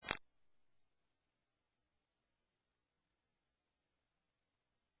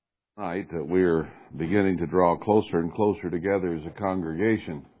Tonight that we're beginning to draw closer and closer together as a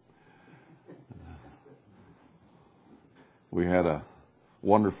congregation. We had a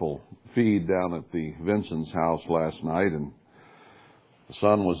wonderful feed down at the Vincent's house last night, and the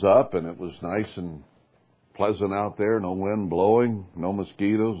sun was up and it was nice and pleasant out there. No wind blowing, no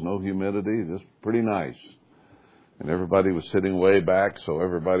mosquitoes, no humidity, just pretty nice. And everybody was sitting way back so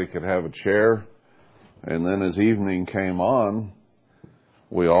everybody could have a chair. And then as evening came on,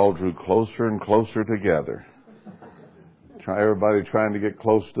 we all drew closer and closer together. Everybody trying to get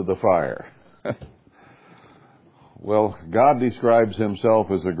close to the fire. Well, God describes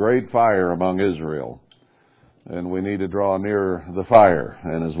himself as a great fire among Israel. And we need to draw near the fire.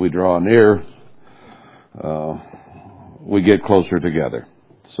 And as we draw near, we get closer together.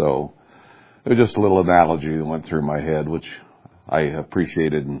 So it was just a little analogy that went through my head, which I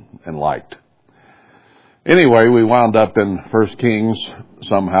appreciated and liked. Anyway, we wound up in 1 Kings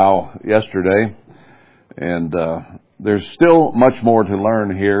somehow yesterday, and there's still much more to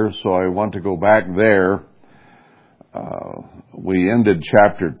learn here, so I want to go back there. We ended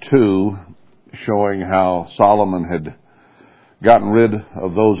chapter 2 showing how Solomon had gotten rid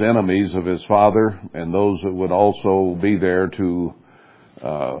of those enemies of his father and those that would also be there to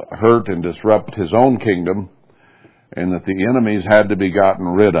hurt and disrupt his own kingdom, and that the enemies had to be gotten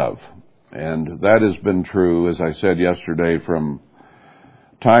rid of. And that has been true, as I said yesterday, from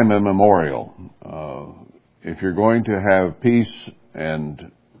time immemorial. If you're going to have peace and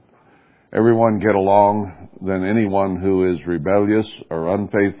everyone get along, then anyone who is rebellious or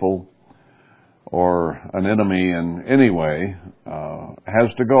unfaithful or an enemy in any way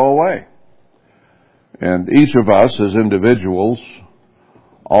has to go away. And each of us as individuals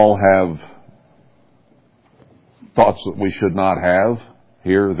all have thoughts that we should not have,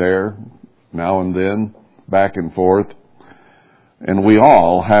 here, there, now and then, back and forth. And we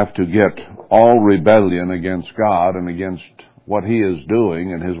all have to get all rebellion against God and against what he is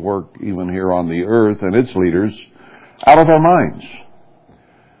doing and his work even here on the earth and its leaders out of our minds.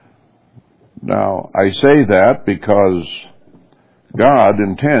 Now, I say that because God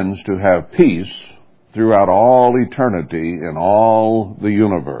intends to have peace throughout all eternity in all the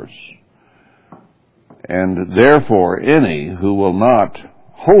universe. And therefore, any who will not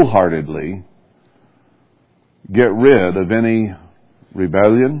wholeheartedly get rid of any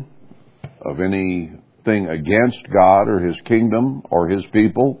rebellion, of anything against God or his kingdom or his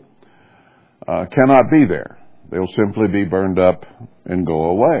people, cannot be there. They'll simply be burned up and go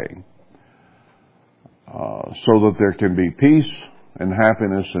away. So that there can be peace and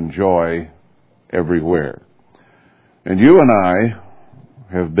happiness and joy everywhere. And you and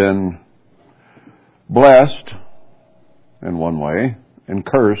I have been blessed in one way and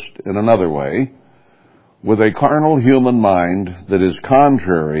cursed in another way with a carnal human mind that is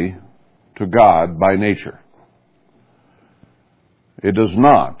contrary to God by nature. It does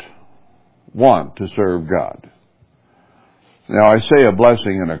not want to serve God. Now, I say a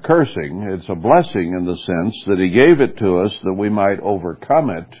blessing and a cursing. It's a blessing in the sense that he gave it to us that we might overcome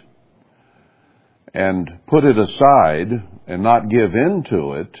it and put it aside and not give in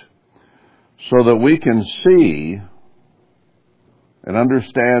to it, so that we can see and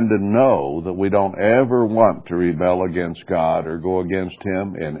understand and know that we don't ever want to rebel against God or go against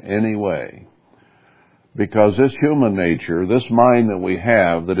him in any way. Because this human nature, this mind that we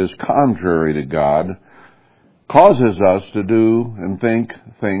have that is contrary to God, causes us to do and think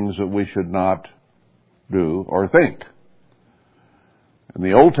things that we should not do or think. In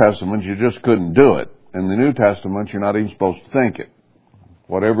the Old Testament, you just couldn't do it. In the New Testament, you're not even supposed to think it.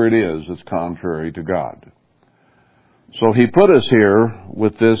 Whatever it is, it's contrary to God. So he put us here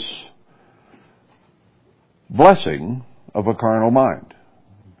with this blessing of a carnal mind.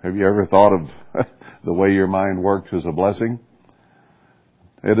 Have you ever thought of the way your mind works as a blessing?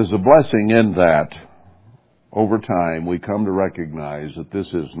 It is a blessing in that over time we come to recognize that this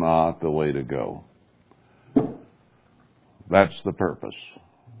is not the way to go. That's the purpose.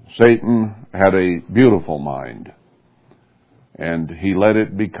 Satan had a beautiful mind, and he let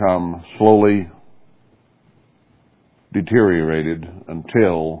it become slowly deteriorated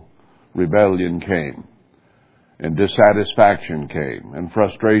until rebellion came, and dissatisfaction came, and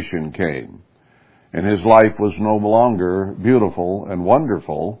frustration came, and his life was no longer beautiful and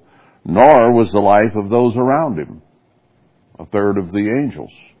wonderful, nor was the life of those around him, a third of the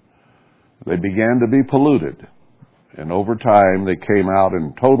angels. They began to be polluted, and over time they came out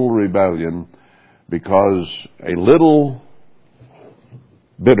in total rebellion, because a little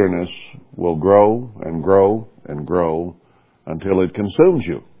bitterness will grow and grow and grow until it consumes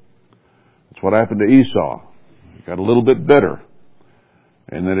you. That's what happened to Esau. He got a little bit bitter.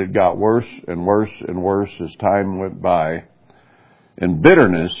 And then it got worse and worse and worse as time went by. And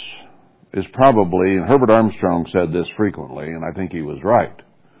bitterness is probably, and Herbert Armstrong said this frequently, and I think he was right.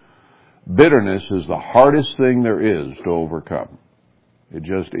 Bitterness is the hardest thing there is to overcome. It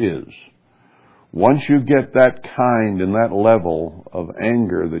just is. Once you get that kind and that level of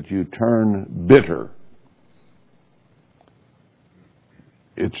anger that you turn bitter,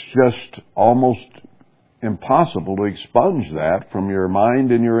 it's just almost impossible to expunge that from your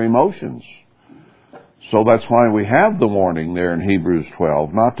mind and your emotions. So that's why we have the warning there in Hebrews 12,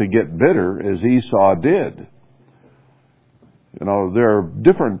 not to get bitter as Esau did. You know, there are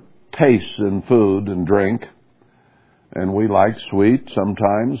different tastes in food and drink, and we like sweet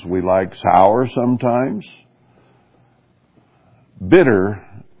sometimes, we like sour sometimes. Bitter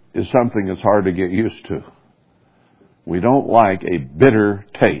is something that's hard to get used to. We don't like a bitter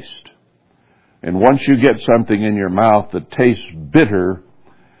taste. And once you get something in your mouth that tastes bitter,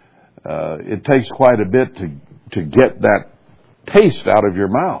 it takes quite a bit to get that taste out of your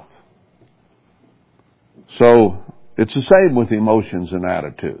mouth. So it's the same with emotions and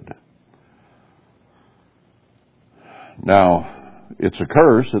attitude. Now, it's a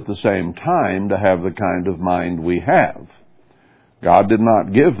curse at the same time to have the kind of mind we have. God did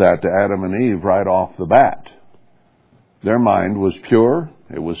not give that to Adam and Eve right off the bat. Their mind was pure,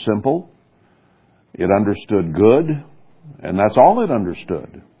 it was simple, it understood good, and that's all it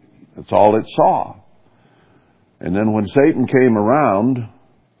understood. That's all it saw. And then when Satan came around,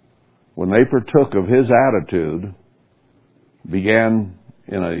 when they partook of his attitude, began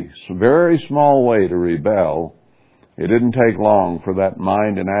in a very small way to rebel, it didn't take long for that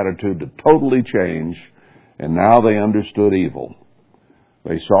mind and attitude to totally change, and now they understood evil.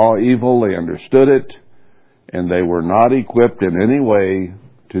 They saw evil, they understood it, and they were not equipped in any way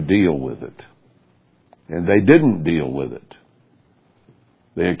to deal with it. And they didn't deal with it.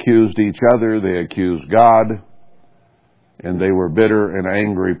 They accused each other, they accused God, and they were bitter and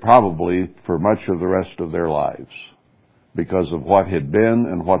angry probably for much of the rest of their lives because of what had been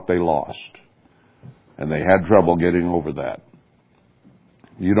and what they lost. And they had trouble getting over that.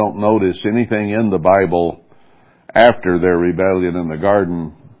 You don't notice anything in the Bible after their rebellion in the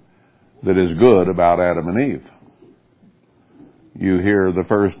garden that is good about Adam and Eve. You hear the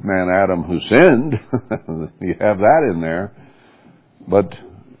first man, Adam, who sinned. You have that in there. But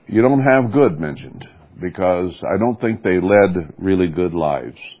you don't have good mentioned, because I don't think they led really good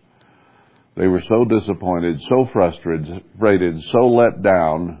lives. They were so disappointed, so frustrated, so let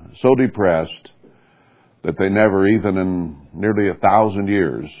down, so depressed, that they never, even in nearly 1,000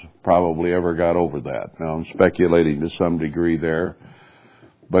 years, probably ever got over that. Now, I'm speculating to some degree there,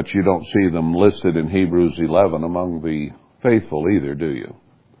 but you don't see them listed in Hebrews 11 among the faithful either, do you?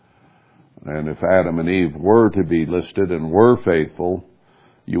 And if Adam and Eve were to be listed and were faithful,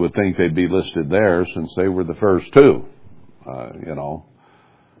 you would think they'd be listed there since they were the first two,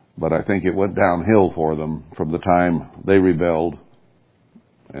 But I think it went downhill for them from the time they rebelled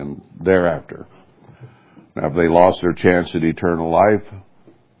and thereafter. Now, if they lost their chance at eternal life,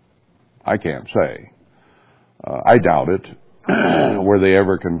 I can't say. I doubt it. Were they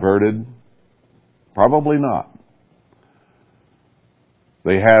ever converted? Probably not.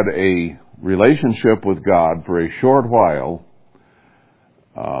 They had a relationship with God for a short while,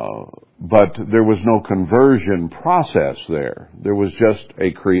 but there was no conversion process there. There was just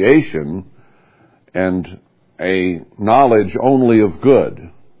a creation and a knowledge only of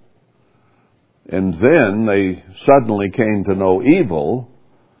good. And then they suddenly came to know evil,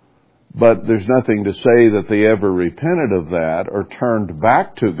 but there's nothing to say that they ever repented of that or turned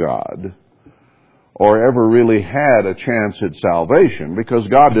back to God or ever really had a chance at salvation, because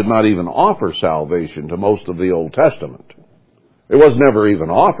God did not even offer salvation to most of the Old Testament. It was never even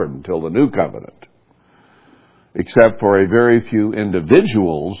offered until the New Covenant, except for a very few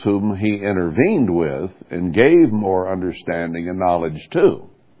individuals whom He intervened with and gave more understanding and knowledge to.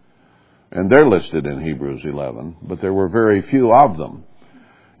 And they're listed in Hebrews 11, but there were very few of them.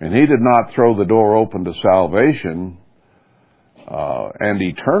 And He did not throw the door open to salvation and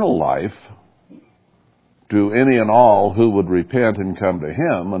eternal life to any and all who would repent and come to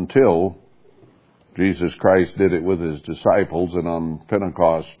Him until Jesus Christ did it with His disciples and on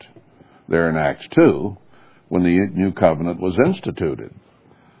Pentecost there in Acts 2 when the new covenant was instituted.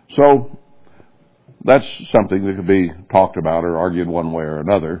 So that's something that could be talked about or argued one way or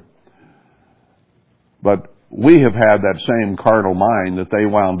another. But we have had that same carnal mind that they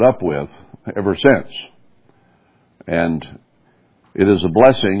wound up with ever since. And it is a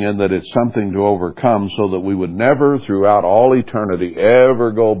blessing in that it's something to overcome so that we would never throughout all eternity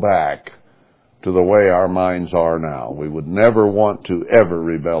ever go back to the way our minds are now. We would never want to ever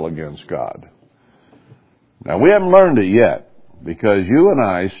rebel against God. Now, we haven't learned it yet, because you and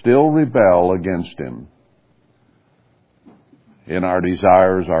I still rebel against Him. In our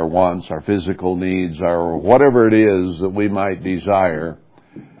desires, our wants, our physical needs, our whatever it is that we might desire,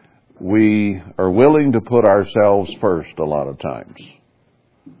 we are willing to put ourselves first a lot of times.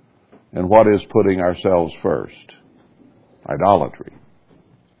 And what is putting ourselves first? Idolatry.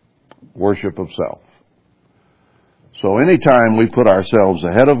 Worship of self. So anytime we put ourselves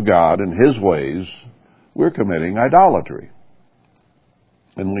ahead of God and His ways, we're committing idolatry.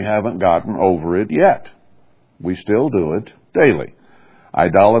 And we haven't gotten over it yet. We still do it daily.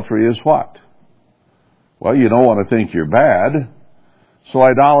 Idolatry is what? Well, you don't want to think you're bad. So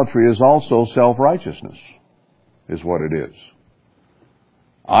idolatry is also self-righteousness, is what it is.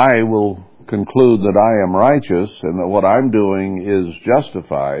 I will conclude that I am righteous and that what I'm doing is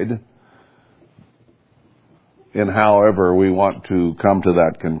justified in however we want to come to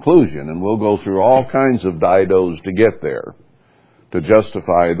that conclusion. And we'll go through all kinds of didos to get there, to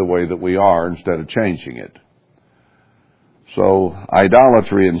justify the way that we are instead of changing it. So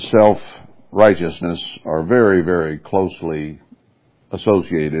idolatry and self-righteousness are very, very closely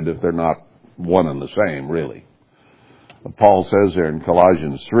associated, if they're not one and the same, really. Paul says there in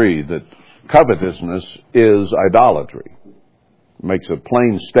Colossians 3 that covetousness is idolatry. Makes a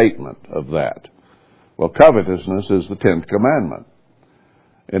plain statement of that. Well, covetousness is the 10th commandment.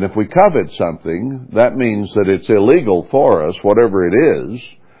 And if we covet something, that means that it's illegal for us, whatever it is.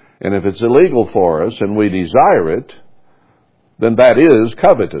 And if it's illegal for us and we desire it, then that is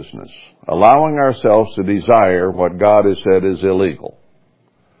covetousness. Allowing ourselves to desire what God has said is illegal.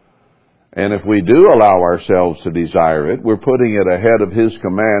 And if we do allow ourselves to desire it, we're putting it ahead of His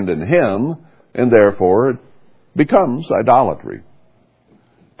command and Him, and therefore it becomes idolatry.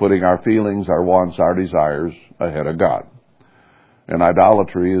 Putting our feelings, our wants, our desires ahead of God. And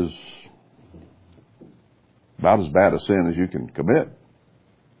idolatry is about as bad a sin as you can commit.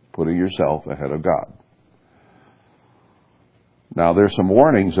 Putting yourself ahead of God. Now, there's some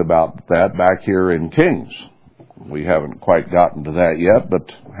warnings about that back here in Kings. We haven't quite gotten to that yet, but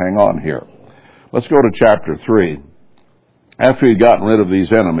hang on here. Let's go to chapter 3. After he'd gotten rid of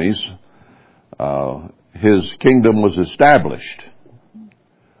these enemies, his kingdom was established.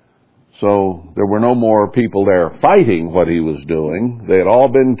 So there were no more people there fighting what he was doing. They had all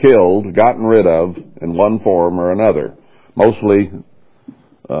been killed, gotten rid of in one form or another, mostly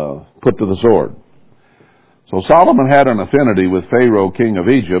put to the sword. So Solomon had an affinity with Pharaoh, king of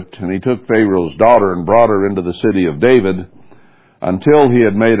Egypt, and he took Pharaoh's daughter and brought her into the city of David until he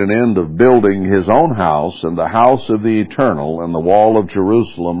had made an end of building his own house and the house of the Eternal and the wall of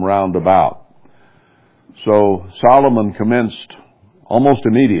Jerusalem round about. So Solomon commenced almost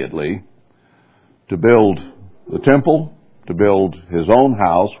immediately to build the temple, to build his own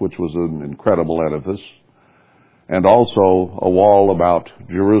house, which was an incredible edifice, and also a wall about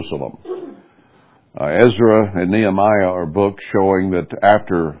Jerusalem. Ezra and Nehemiah are books showing that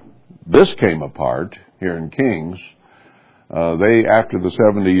after this came apart, here in Kings, after the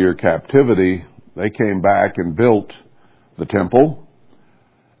 70-year captivity, they came back and built the temple,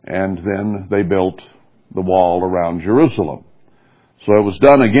 and then they built the wall around Jerusalem. So it was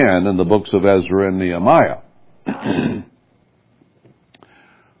done again in the books of Ezra and Nehemiah.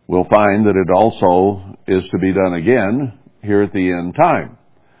 We'll find that it also is to be done again here at the end time.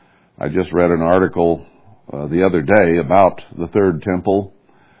 I just read an article the other day about the third temple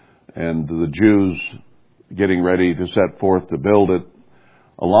and the Jews getting ready to set forth to build it,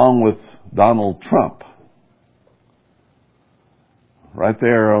 along with Donald Trump. Right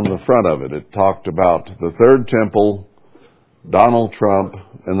there on the front of it, it talked about the third temple, Donald Trump,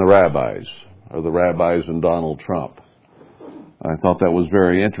 and the rabbis, or the rabbis and Donald Trump. I thought that was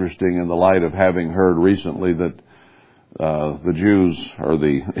very interesting in the light of having heard recently that the Jews, or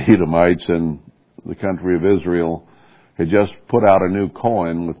the Edomites in the country of Israel, had just put out a new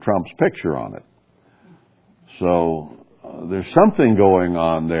coin with Trump's picture on it. So there's something going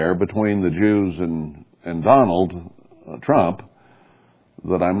on there between the Jews and Donald Trump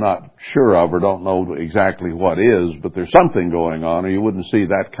that I'm not sure of or don't know exactly what is, but there's something going on or you wouldn't see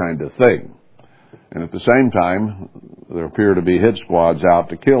that kind of thing. And at the same time, there appear to be hit squads out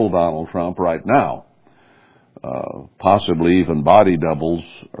to kill Donald Trump right now. Possibly even body doubles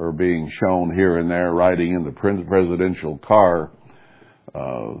are being shown here and there riding in the presidential car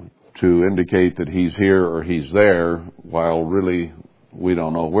to indicate that he's here or he's there, while really we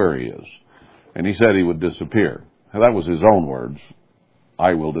don't know where he is. And he said he would disappear. That was his own words.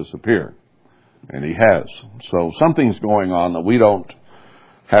 I will disappear. And he has. So something's going on that we don't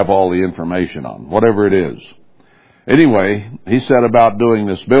have all the information on, whatever it is. Anyway, he set about doing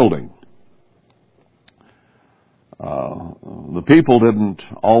this building. The people didn't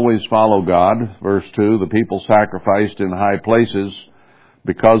always follow God. Verse 2, the people sacrificed in high places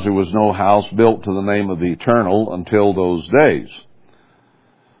because there was no house built to the name of the Eternal until those days.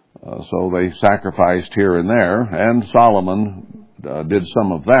 So they sacrificed here and there, and Solomon did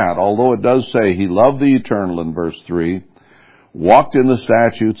some of that, although it does say he loved the Eternal in verse 3, walked in the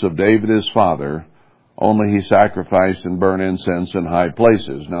statutes of David his father, only he sacrificed and burned incense in high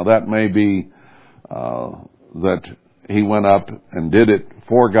places. Now that may be that he went up and did it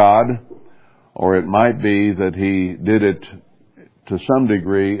for God, or it might be that he did it to some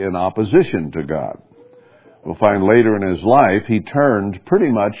degree in opposition to God. We'll find later in his life he turned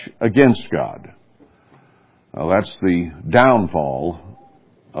pretty much against God. Now that's the downfall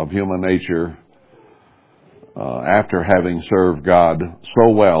of human nature after having served God so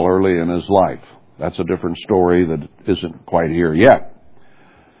well early in his life. That's a different story that isn't quite here yet.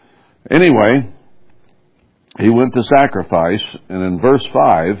 Anyway, he went to sacrifice, and in verse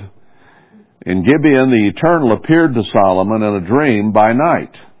 5, in Gibeon the Eternal appeared to Solomon in a dream by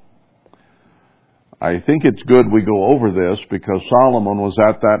night. I think it's good we go over this because Solomon was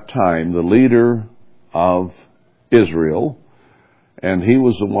at that time the leader of Israel, and he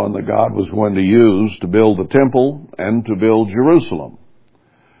was the one that God was going to use to build the temple and to build Jerusalem.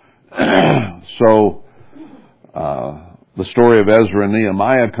 So, the story of Ezra and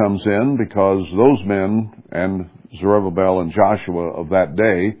Nehemiah comes in because those men and Zerubbabel and Joshua of that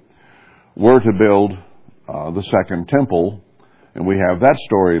day were to build the second temple, and we have that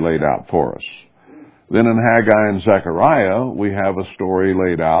story laid out for us. Then in Haggai and Zechariah, we have a story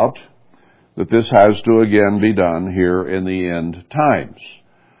laid out that this has to again be done here in the end times.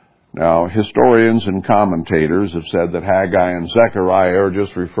 Now, historians and commentators have said that Haggai and Zechariah are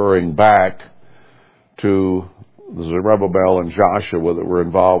just referring back to the Zerubbabel and Joshua that were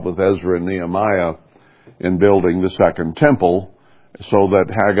involved with Ezra and Nehemiah in building the second temple, so that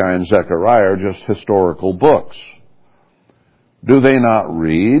Haggai and Zechariah are just historical books. Do they not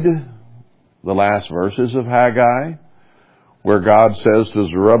read the last verses of Haggai, where God says to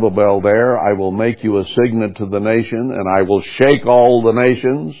Zerubbabel there, I will make you a signet to the nation, and I will shake all the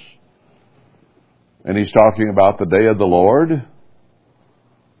nations? And he's talking about the day of the Lord.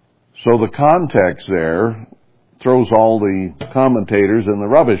 So the context there throws all the commentators in the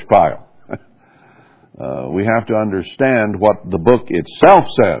rubbish pile. We have to understand what the book itself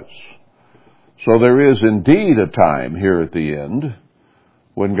says. So there is indeed a time here at the end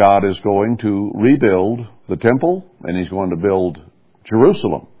when God is going to rebuild the temple and he's going to build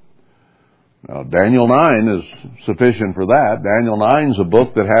Jerusalem. Now, Daniel 9 is sufficient for that. Daniel 9 is a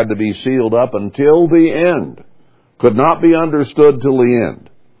book that had to be sealed up until the end. Could not be understood till the end.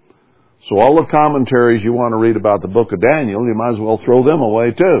 So all the commentaries you want to read about the book of Daniel, you might as well throw them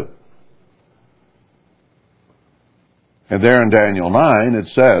away too. And there in Daniel 9 it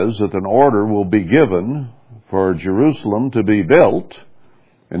says that an order will be given for Jerusalem to be built,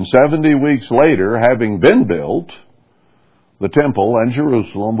 and 70 weeks later, having been built, the temple and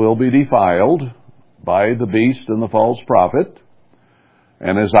Jerusalem will be defiled by the beast and the false prophet.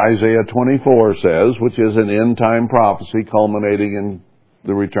 And as Isaiah 24 says, which is an end-time prophecy culminating in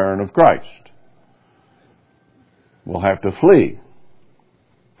the return of Christ, we'll have to flee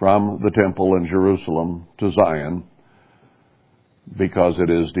from the temple in Jerusalem to Zion because it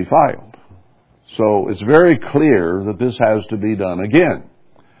is defiled. So it's very clear that this has to be done again.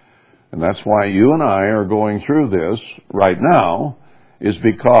 And that's why you and I are going through this right now, is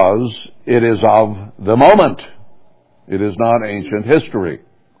because it is of the moment. It is not ancient history.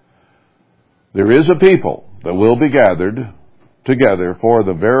 There is a people that will be gathered together for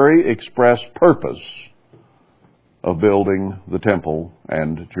the very express purpose of building the temple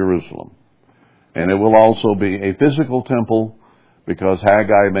and Jerusalem. And it will also be a physical temple, because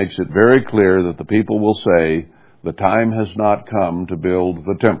Haggai makes it very clear that the people will say, the time has not come to build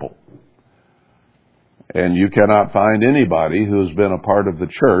the temple. And you cannot find anybody who has been a part of the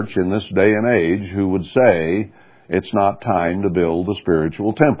church in this day and age who would say it's not time to build a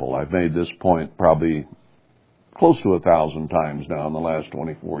spiritual temple. I've made this point probably close to 1,000 times now in the last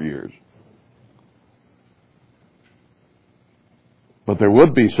 24 years. But there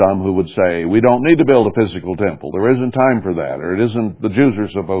would be some who would say, we don't need to build a physical temple. There isn't time for that, or it isn't, the Jews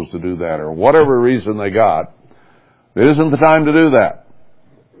are supposed to do that, or whatever reason they got. It isn't the time to do that.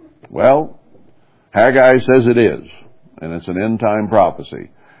 Well, Haggai says it is, and it's an end-time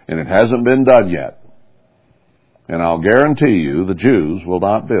prophecy, and it hasn't been done yet. And I'll guarantee you the Jews will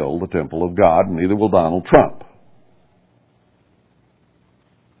not build the temple of God, and neither will Donald Trump.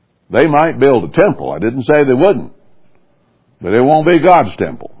 They might build a temple. I didn't say they wouldn't. But it won't be God's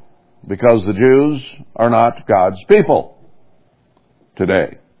temple, because the Jews are not God's people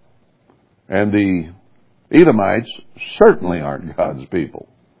today. And the Edomites certainly aren't God's people.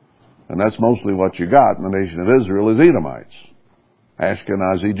 And that's mostly what you got in the nation of Israel is Edomites,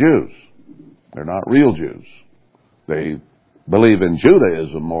 Ashkenazi Jews. They're not real Jews. They believe in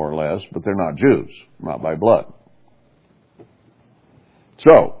Judaism more or less, but they're not Jews, not by blood.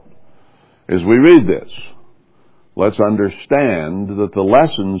 So, as we read this, let's understand that the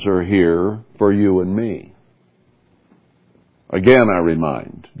lessons are here for you and me. Again, I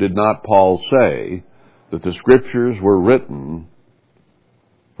remind, did not Paul say that the Scriptures were written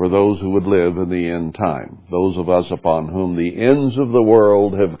for those who would live in the end time, those of us upon whom the ends of the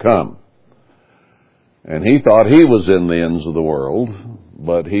world have come? And he thought he was in the ends of the world,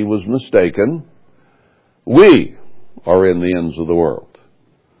 but he was mistaken. We are in the ends of the world.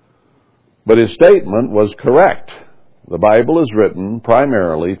 But his statement was correct. The Bible is written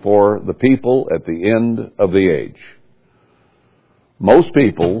primarily for the people at the end of the age. Most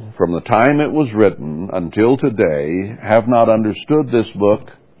people, from the time it was written until today, have not understood this book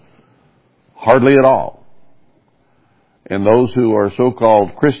hardly at all. And those who are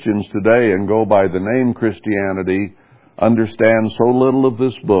so-called Christians today and go by the name Christianity understand so little of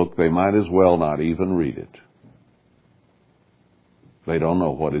this book, they might as well not even read it. They don't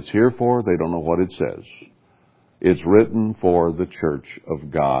know what it's here for. They don't know what it says. It's written for the church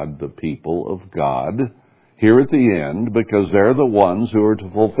of God, the people of God, here at the end, because they're the ones who are to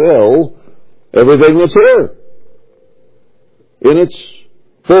fulfill everything that's here in its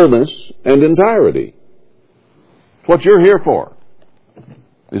fullness and entirety. What you're here for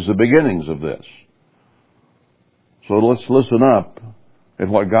is the beginnings of this. So let's listen up at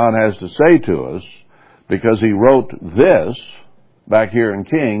what God has to say to us, because He wrote this back here in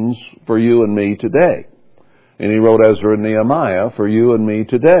Kings for you and me today. And He wrote Ezra and Nehemiah for you and me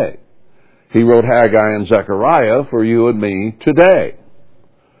today. He wrote Haggai and Zechariah for you and me today.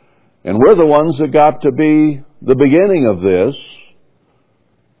 And we're the ones that got to be the beginning of this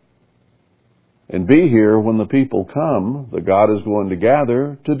and be here when the people come that God is going to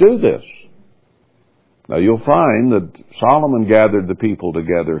gather to do this. Now you'll find that Solomon gathered the people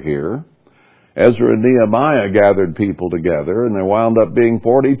together here. Ezra and Nehemiah gathered people together, and there wound up being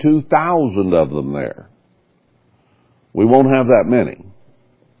 42,000 of them there. We won't have that many.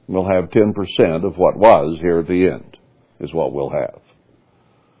 We'll have 10% of what was here at the end, is what we'll have.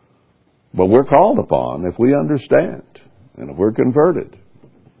 But we're called upon, if we understand, and if we're converted,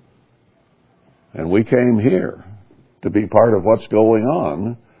 and we came here to be part of what's going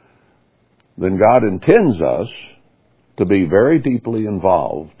on, then God intends us to be very deeply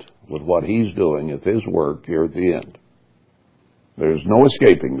involved with what He's doing at His work here at the end. There's no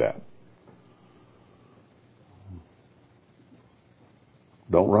escaping that.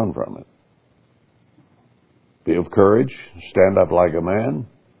 Don't run from it. Be of courage, stand up like a man,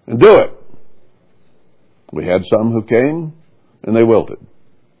 and do it. We had some who came, and they wilted,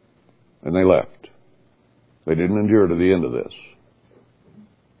 and they left. They didn't endure to the end of this.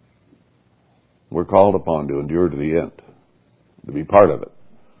 We're called upon to endure to the end, to be part of it.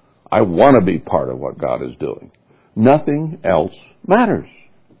 I want to be part of what God is doing. Nothing else matters.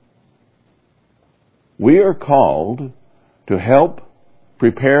 We are called to help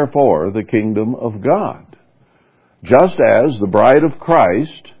prepare for the kingdom of God. Just as the bride of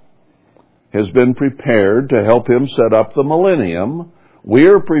Christ has been prepared to help Him set up the millennium,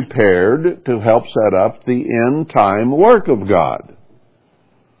 we're prepared to help set up the end time work of God,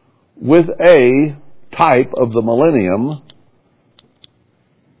 with a type of the millennium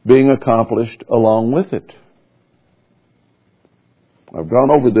being accomplished along with it. I've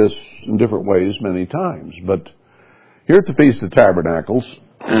gone over this in different ways many times, but here at the Feast of Tabernacles,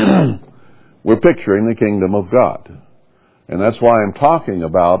 we're picturing the kingdom of God. And that's why I'm talking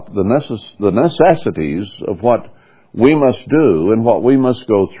about the necessities of what we must do and what we must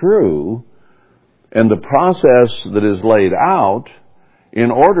go through, and the process that is laid out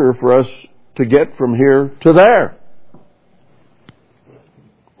in order for us to get from here to there.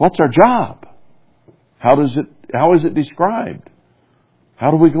 What's our job? How is it described?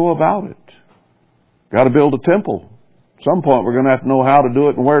 How do we go about it? Got to build a temple. At some point we're going to have to know how to do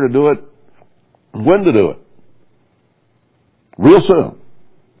it and where to do it and when to do it. Real soon.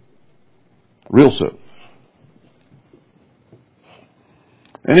 Real soon.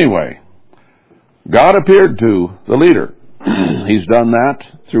 Anyway, God appeared to the leader. He's done that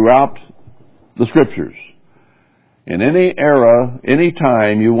throughout the Scriptures. In any era, any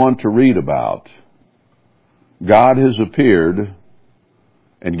time you want to read about, God has appeared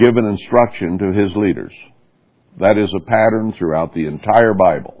and given instruction to his leaders. That is a pattern throughout the entire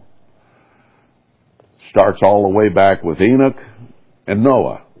Bible. Starts all the way back with Enoch and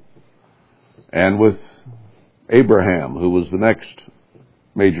Noah, and with Abraham, who was the next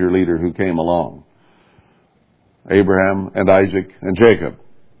major leader who came along. Abraham and Isaac and Jacob.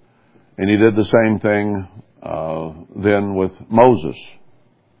 And he did the same thing then with Moses.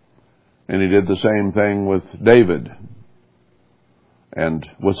 And he did the same thing with David and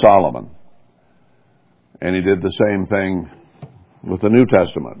with Solomon. And he did the same thing with the New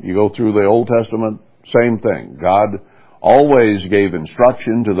Testament. You go through the Old Testament, same thing. God always gave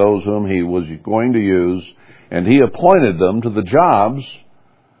instruction to those whom he was going to use, and he appointed them to the jobs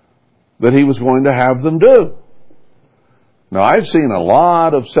that he was going to have them do. Now, I've seen a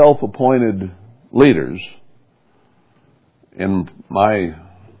lot of self-appointed leaders in my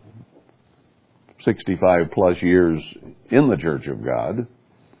 65 plus years in the Church of God,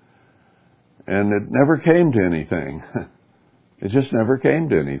 and it never came to anything. It just never came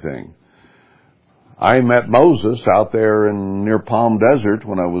to anything. I met Moses out there near Palm Desert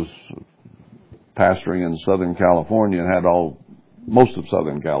when I was pastoring in Southern California and had most of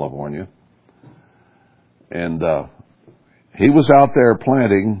Southern California. And he was out there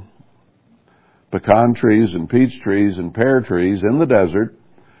planting pecan trees and peach trees and pear trees in the desert,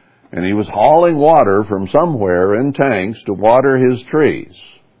 and he was hauling water from somewhere in tanks to water his trees,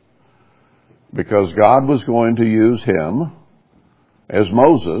 because God was going to use him as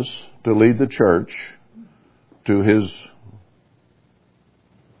Moses to lead the church to his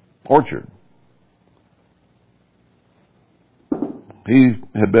orchard. He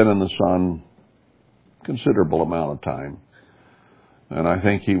had been in the sun a considerable amount of time, and I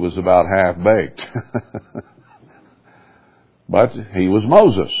think he was about half-baked. But he was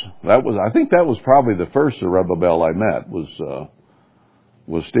Moses. I think that was probably the first Zerubbabel I met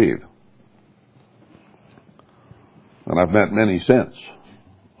was Steve. And I've met many since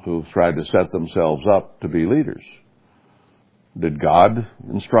who've tried to set themselves up to be leaders. Did God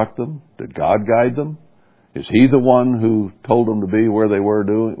instruct them? Did God guide them? Is he the one who told them to be where they were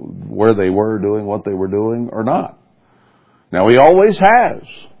doing what they were doing, or not? Now, he always has.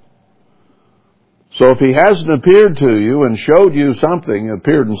 So if he hasn't appeared to you and showed you something,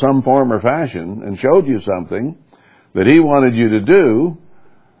 appeared in some form or fashion, and showed you something that he wanted you to do,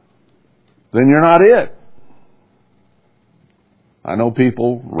 then you're not it. I know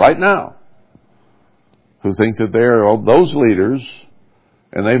people right now who think that they're those leaders,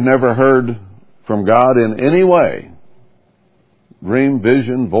 and they've never heard from God in any way. Dream,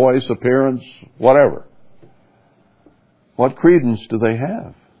 vision, voice, appearance, whatever. What credence do they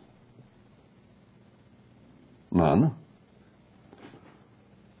have? None.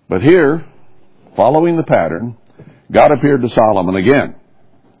 But here, following the pattern, God appeared to Solomon again.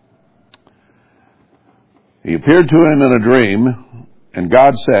 He appeared to him in a dream, and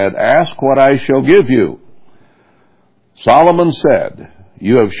God said, "Ask what I shall give you." Solomon said,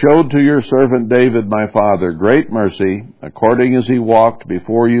 "You have showed to your servant David my father great mercy, according as he walked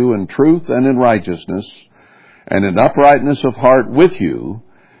before you in truth and in righteousness, and in uprightness of heart with you,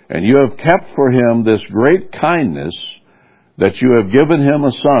 and you have kept for him this great kindness, that you have given him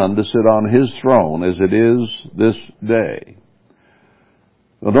a son to sit on his throne, as it is this day."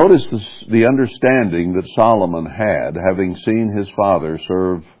 Well, notice the understanding that Solomon had, having seen his father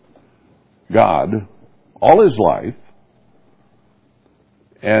serve God all his life.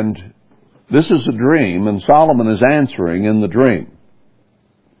 And this is a dream, and Solomon is answering in the dream.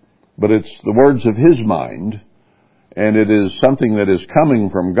 But it's the words of his mind, and it is something that is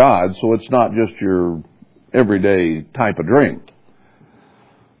coming from God, so it's not just your everyday type of dream.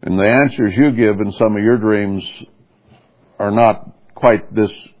 And the answers you give in some of your dreams are not quite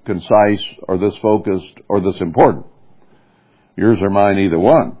this concise or this focused or this important. Yours or mine, either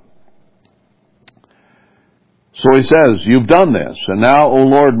one. So he says, "You've done this, and now, O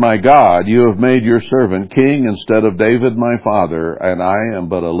Lord my God, you have made your servant king instead of David my father, and I am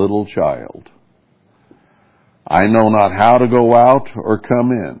but a little child. I know not how to go out or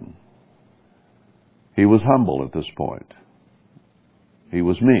come in." He was humble at this point. He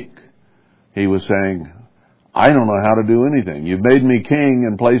was meek. He was saying, "I don't know how to do anything. You've made me king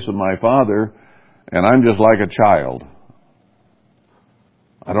in place of my father, and I'm just like a child.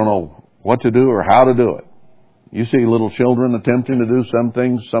 I don't know what to do or how to do it." You see little children attempting to do some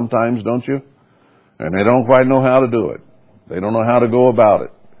things sometimes, don't you? And they don't quite know how to do it. They don't know how to go about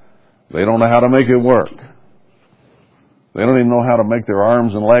it. They don't know how to make it work. They don't even know how to make their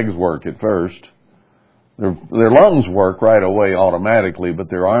arms and legs work at first. Their lungs work right away automatically, but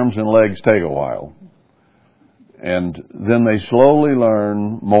their arms and legs take a while. And then they slowly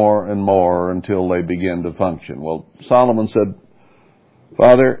learn more and more until they begin to function. Well, Solomon said,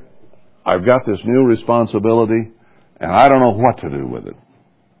 Father, I've got this new responsibility, and I don't know what to do with it.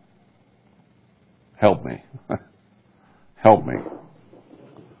 Help me. Help me.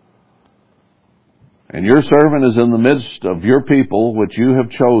 And your servant is in the midst of your people, which you have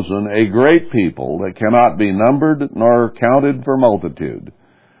chosen, a great people that cannot be numbered nor counted for multitude.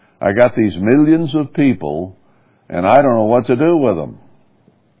 I got these millions of people, and I don't know what to do with them.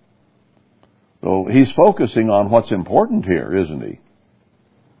 So he's focusing on what's important here, isn't he?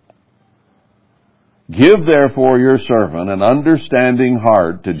 Give therefore your servant an understanding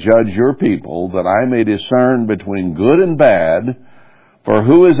heart to judge your people, that I may discern between good and bad. For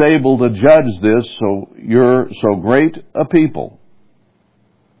who is able to judge this, so you're so great a people?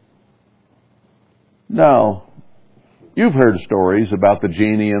 Now, you've heard stories about the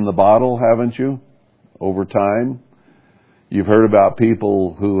genie in the bottle, haven't you? Over time. You've heard about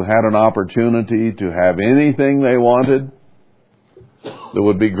people who had an opportunity to have anything they wanted that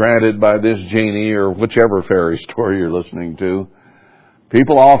would be granted by this genie, or whichever fairy story you're listening to.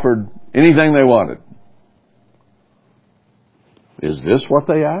 People offered anything they wanted. Is this what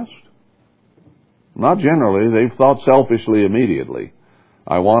they asked? Not generally. They've thought selfishly immediately.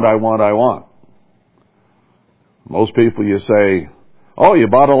 I want, I want, I want. Most people you say, oh, you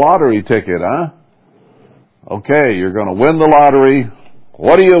bought a lottery ticket, huh? Okay, you're going to win the lottery.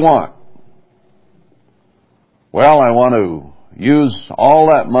 What do you want? Well, I want to use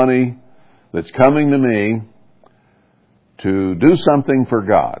all that money that's coming to me to do something for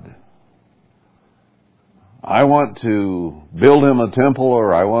God. I want to build him a temple,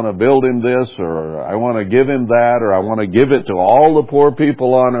 or I want to build him this, or I want to give him that, or I want to give it to all the poor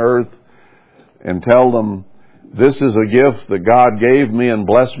people on earth and tell them, this is a gift that God gave me and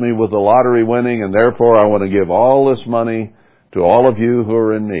blessed me with the lottery winning, and therefore I want to give all this money to all of you who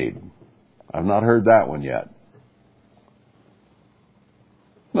are in need. I've not heard that one yet.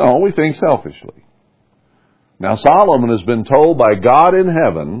 No, we think selfishly. Now Solomon has been told by God in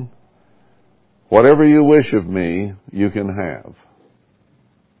heaven, whatever you wish of me, you can have.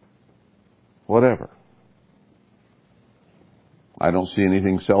 Whatever. I don't see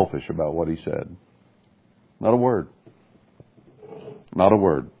anything selfish about what he said. Not a word. Not a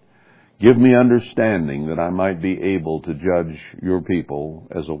word. Give me understanding that I might be able to judge your people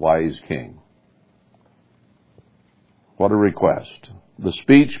as a wise king. What a request. The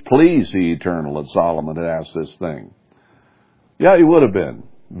speech pleased the Eternal that Solomon had asked this thing. Yeah, he would have been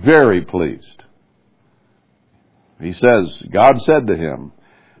very pleased. He says, God said to him,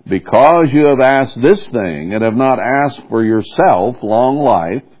 because you have asked this thing and have not asked for yourself long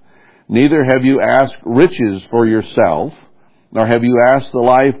life, neither have you asked riches for yourself, nor have you asked the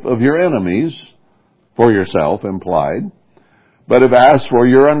life of your enemies for yourself, implied, but have asked for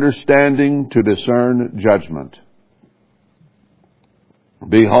your understanding to discern judgment.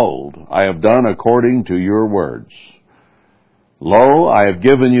 Behold, I have done according to your words. Lo, I have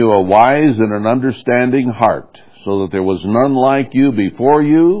given you a wise and an understanding heart, so that there was none like you before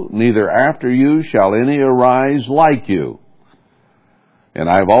you, neither after you shall any arise like you. And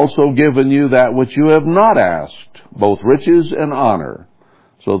I have also given you that which you have not asked, both riches and honor,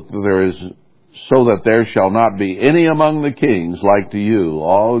 so that there shall not be any among the kings like to you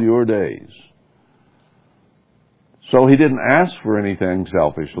all your days. So he didn't ask for anything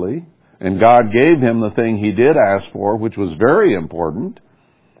selfishly, and God gave him the thing he did ask for, which was very important.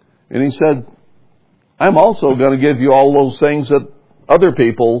 And he said, I'm also going to give you all those things that other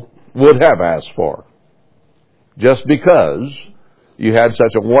people would have asked for, just because you had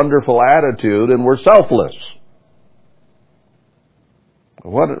such a wonderful attitude and were selfless.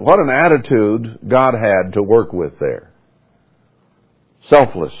 What an attitude God had to work with there.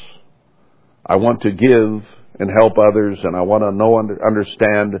 Selfless. I want to give and help others, and I want to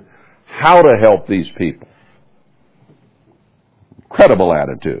understand how to help these people. Incredible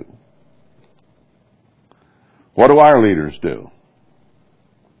attitude. What do our leaders do?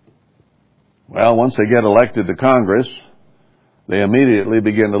 Well, once they get elected to Congress, they immediately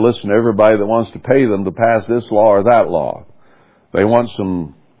begin to listen to everybody that wants to pay them to pass this law or that law. They want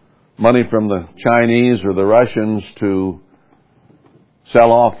some money from the Chinese or the Russians to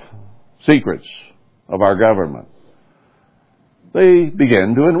sell off secrets of our government. They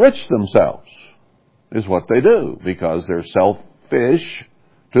begin to enrich themselves, is what they do, because they're selfish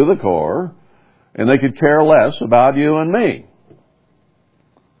to the core, and they could care less about you and me.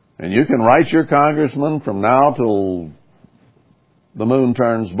 And you can write your congressman from now till the moon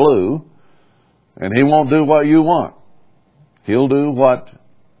turns blue, and he won't do what you want. He'll do what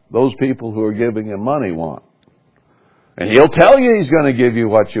those people who are giving him money want. And he'll tell you he's going to give you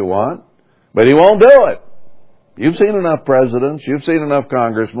what you want, but he won't do it. You've seen enough presidents, you've seen enough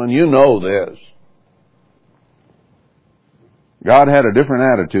congressmen, you know this. God had a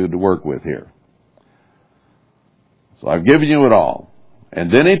different attitude to work with here. So I've given you it all. And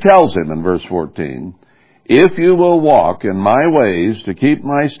then he tells him in verse 14, if you will walk in my ways to keep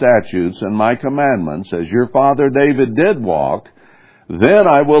my statutes and my commandments, as your father David did walk, then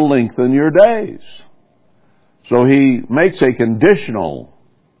I will lengthen your days. So he makes a conditional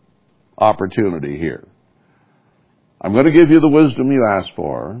opportunity here. I'm going to give you the wisdom you asked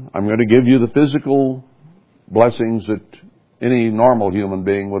for. I'm going to give you the physical blessings that any normal human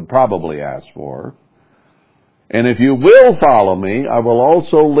being would probably ask for. And if you will follow me, I will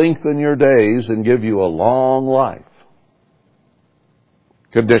also lengthen your days and give you a long life.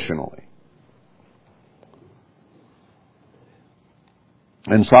 Conditionally.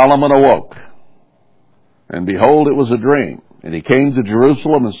 And Solomon awoke, and behold, it was a dream. And he came to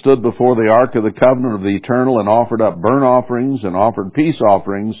Jerusalem and stood before the ark of the covenant of the Eternal and offered up burnt offerings and offered peace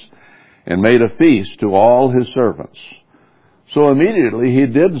offerings and made a feast to all his servants. So immediately he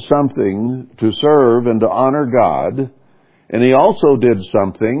did something to serve and to honor God, and he also did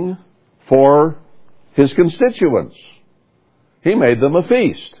something for his constituents. He made them a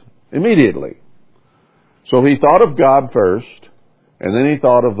feast immediately. So he thought of God first, and then he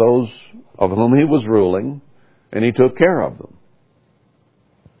thought of those of whom he was ruling, and he took care of them.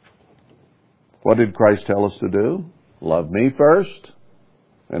 What did Christ tell us to do? Love me first,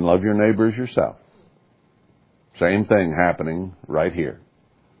 and love your neighbor as yourself. Same thing happening right here.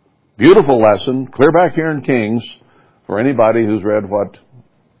 Beautiful lesson, clear back here in Kings, for anybody who's read what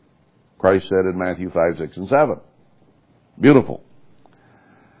Christ said in Matthew 5, 6, and 7. Beautiful.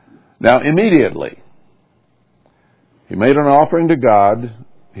 Now, immediately, he made an offering to God.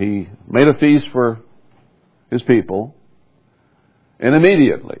 He made a feast for his people. And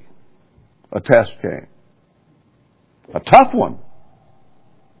immediately, a test came. A tough one.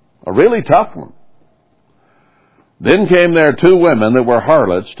 A really tough one. Then came there two women that were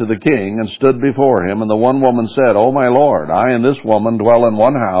harlots to the king and stood before him. And the one woman said, O my Lord, I and this woman dwell in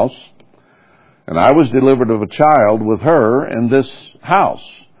one house, and I was delivered of a child with her in this house.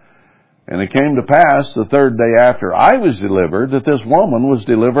 And it came to pass the third day after I was delivered that this woman was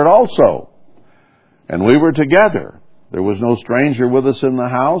delivered also. And we were together. There was no stranger with us in the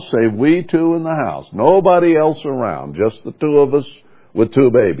house, save we two in the house. Nobody else around, just the two of us with two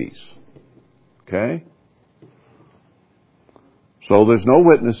babies. Okay? So there's no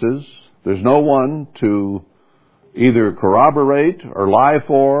witnesses. There's no one to either corroborate or lie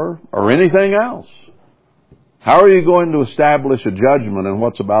for or anything else. How are you going to establish a judgment in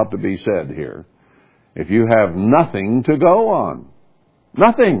what's about to be said here if you have nothing to go on?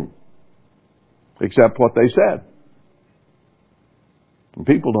 Nothing. Except what they said. And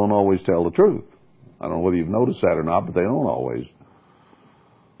people don't always tell the truth. I don't know whether you've noticed that or not, but they don't always.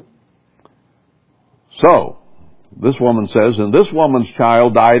 So, this woman says, and this woman's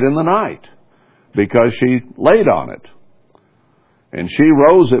child died in the night because she laid on it. And she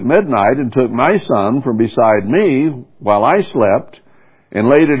rose at midnight and took my son from beside me while I slept and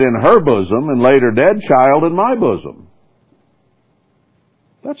laid it in her bosom and laid her dead child in my bosom.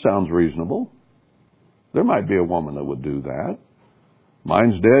 That sounds reasonable. There might be a woman that would do that.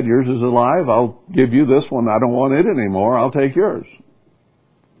 Mine's dead, yours is alive. I'll give you this one. I don't want it anymore. I'll take yours.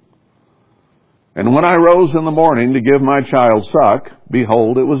 And when I rose in the morning to give my child suck,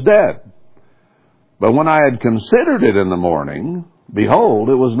 behold, it was dead. But when I had considered it in the morning, behold,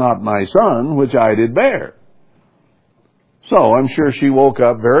 it was not my son, which I did bear. So I'm sure she woke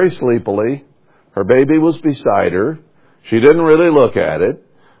up very sleepily. Her baby was beside her. She didn't really look at it.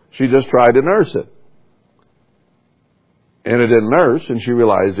 She just tried to nurse it. And it didn't nurse, and she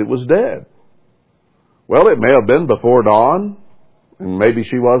realized it was dead. Well, it may have been before dawn, and maybe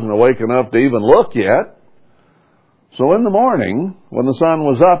she wasn't awake enough to even look yet. So in the morning, when the sun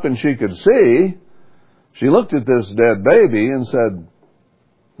was up and she could see, she looked at this dead baby and said,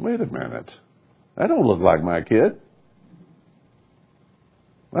 wait a minute, that don't look like my kid.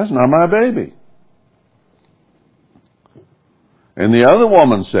 That's not my baby. And the other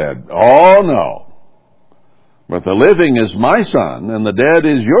woman said, oh no, but the living is my son and the dead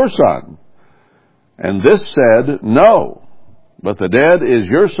is your son. And this said, no, but the dead is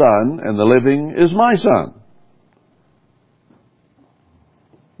your son and the living is my son.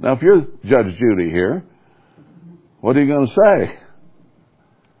 Now if you're Judge Judy here, what are you going to say?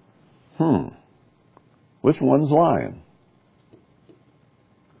 Which one's lying?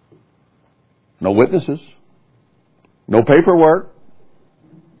 No witnesses. No paperwork.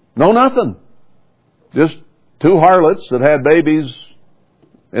 No nothing. Just 2 harlots that had babies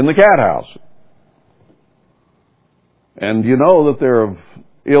in the cat house. And you know that they're of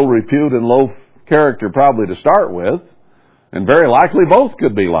ill repute and low character probably to start with, and very likely both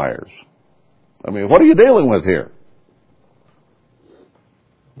could be liars. I mean, what are you dealing with here?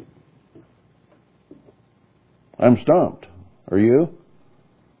 I'm stumped. Are you?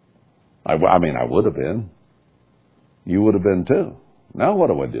 I mean, I would have been. You would have been too. Now what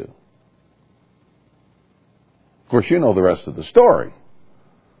do I do? Of course, you know the rest of the story.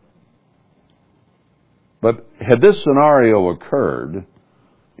 But had this scenario occurred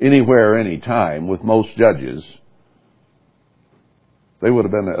anywhere, any time, with most judges, they would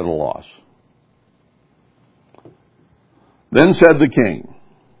have been at a loss. Then said the king,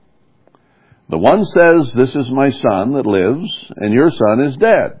 the one says, this is my son that lives, and your son is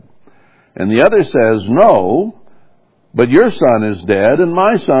dead. And the other says, no, but your son is dead, and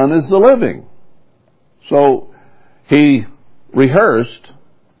my son is the living. So he rehearsed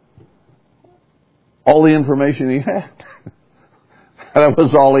all the information he had. That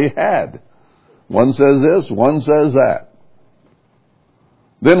was all he had. One says this, one says that.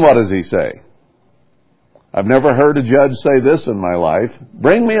 Then what does he say? I've never heard a judge say this in my life.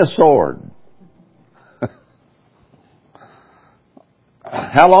 Bring me a sword.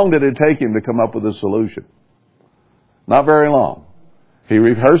 How long did it take him to come up with a solution? Not very long. He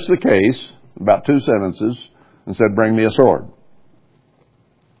rehearsed the case, about 2 sentences, and said, bring me a sword.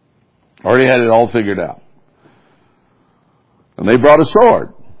 Already had it all figured out. And they brought a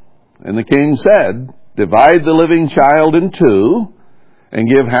sword. And the king said, divide the living child in 2,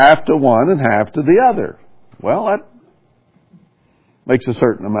 and give half to one and half to the other. Well, that makes a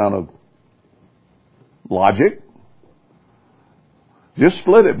certain amount of logic. Just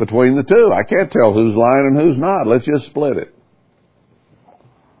split it between the 2. I can't tell who's lying and who's not. Let's just split it.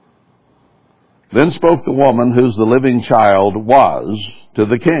 Then spoke the woman whose the living child was to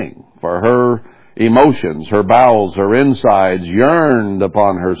the king, for her emotions, her bowels, her insides yearned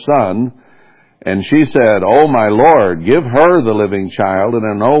upon her son. And she said, O my Lord, give her the living child, and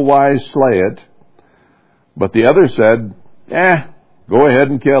in no wise slay it. But the other said, go ahead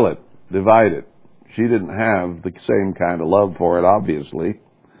and kill it, divide it. She didn't have the same kind of love for it, obviously.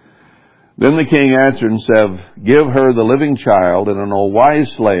 Then the king answered and said, give her the living child, and in no wise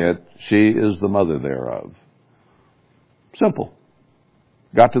slay it. She is the mother thereof. Simple.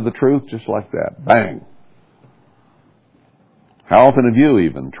 Got to the truth just like that. Bang. How often have you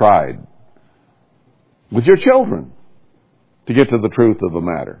even tried with your children to get to the truth of the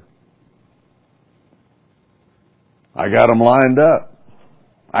matter? I got them lined up.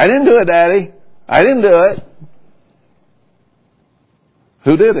 I didn't do it, Daddy. I didn't do it.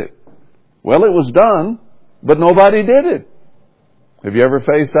 Who did it? Well, it was done, but nobody did it. Have you ever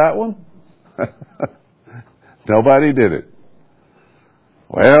faced that one? Nobody did it.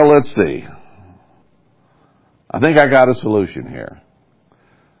 Well, let's see. I think I got a solution here.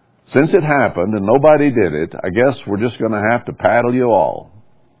 Since it happened and nobody did it, I guess we're just going to have to paddle you all.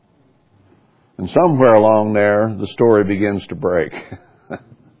 And somewhere along there, the story begins to break.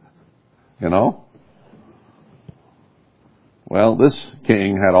 You know? Well, this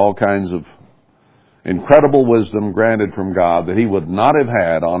king had all kinds of incredible wisdom granted from God that he would not have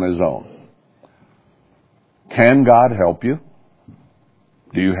had on his own. Can God help you?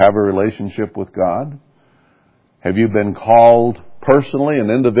 Do you have a relationship with God? Have you been called personally and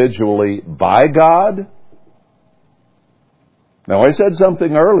individually by God? Now, I said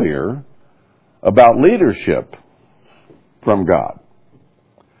something earlier about leadership from God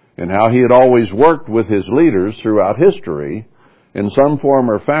and how he had always worked with his leaders throughout history in some form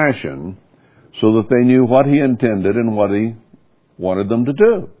or fashion so that they knew what he intended and what he wanted them to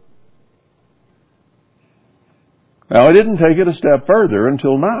do. Now, I didn't take it a step further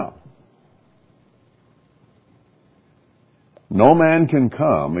until now. No man can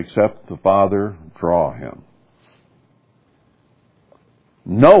come except the Father draw him.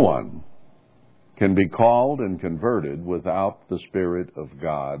 No one can be called and converted without the Spirit of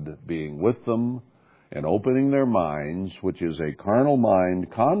God being with them and opening their minds, which is a carnal mind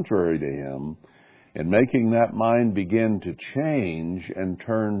contrary to him, and making that mind begin to change and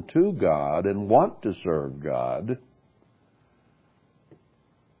turn to God and want to serve God.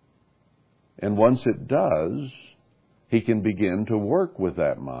 And once it does, he can begin to work with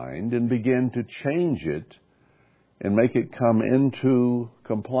that mind and begin to change it and make it come into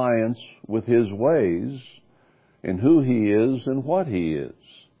compliance with his ways and who he is and what he is.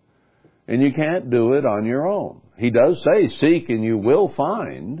 And you can't do it on your own. He does say, seek and you will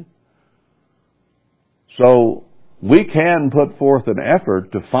find. So we can put forth an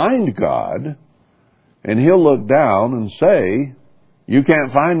effort to find God And He'll look down and say, you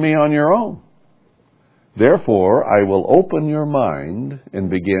can't find me on your own. Therefore, I will open your mind and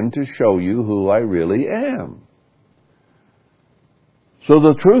begin to show you who I really am. So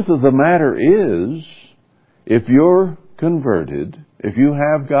the truth of the matter is, if you're converted, if you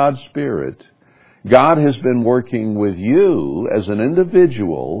have God's Spirit, God has been working with you as an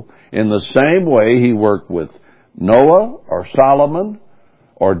individual in the same way He worked with Noah or Solomon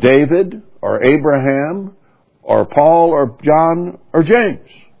or David or Abraham or Paul or John or James.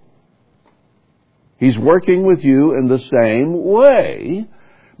 He's working with you in the same way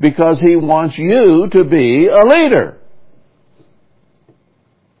because He wants you to be a leader.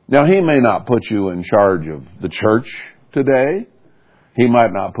 Now, He may not put you in charge of the church today. He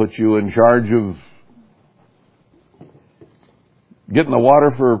might not put you in charge of getting the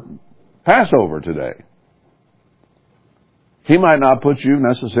water for Passover today. He might not put you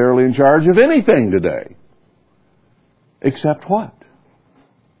necessarily in charge of anything today. Except what?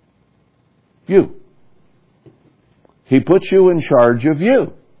 You. He put you in charge of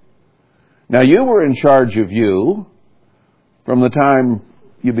you. Now, you were in charge of you from the time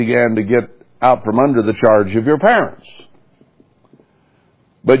you began to get out from under the charge of your parents.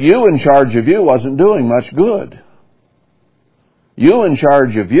 But you in charge of you wasn't doing much good. You in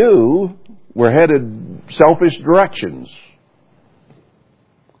charge of you were headed selfish directions.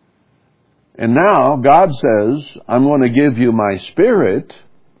 And now God says, I'm going to give you my Spirit,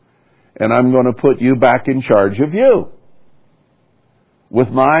 and I'm going to put you back in charge of you with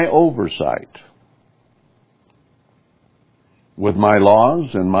my oversight, with my laws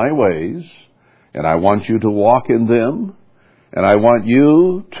and my ways, and I want you to walk in them, and I want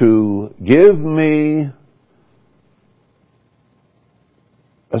you to give me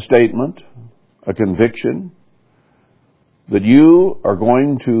a statement, a conviction, that you are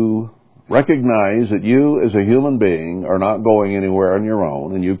going to recognize that you as a human being are not going anywhere on your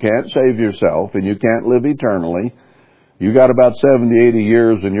own, and you can't save yourself, and you can't live eternally. You got about 70, 80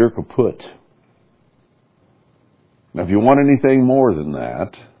 years and you're kaput. Now, if you want anything more than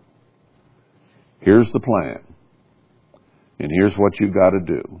that, here's the plan. And here's what you've got to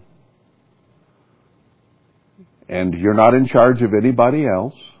do. And you're not in charge of anybody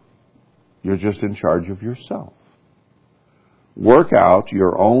else. You're just in charge of yourself. Work out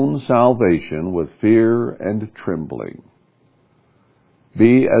your own salvation with fear and trembling.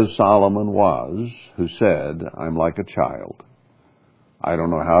 Be as Solomon was, who said, I'm like a child. I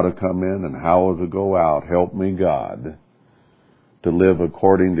don't know how to come in and how to go out. Help me, God, to live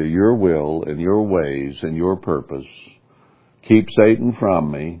according to your will and your ways and your purpose. Keep Satan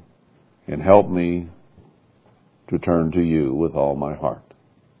from me and help me to turn to you with all my heart.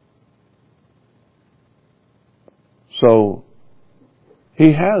 So,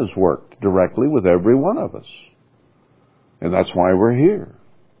 He has worked directly with every one of us. And that's why we're here.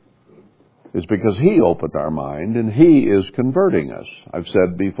 It's because He opened our mind and He is converting us. I've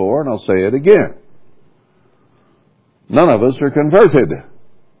said before and I'll say it again. None of us are converted.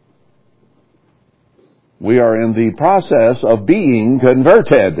 We are in the process of being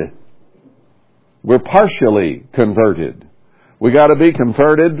converted. We're partially converted. We got to be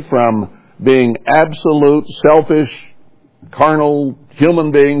converted from being absolute, selfish, carnal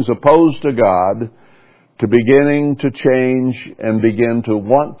human beings opposed to God to beginning to change and begin to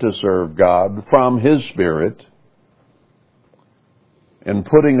want to serve God from His Spirit and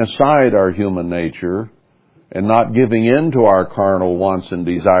putting aside our human nature and not giving in to our carnal wants and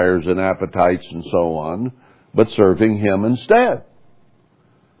desires and appetites and so on, but serving Him instead.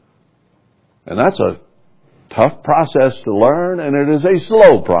 And that's a tough process to learn, and it is a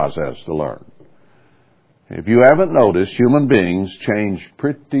slow process to learn. If you haven't noticed, human beings change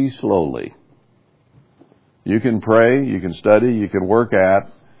pretty slowly. You can pray, you can study, you can work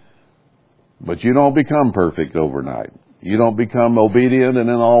at, but you don't become perfect overnight. You don't become obedient and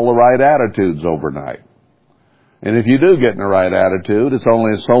in all the right attitudes overnight. And if you do get in the right attitude, it's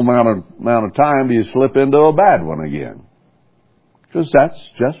only a small amount of time till you slip into a bad one again. Because that's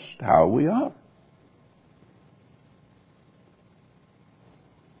just how we are.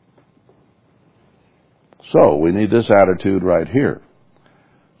 So, we need this attitude right here.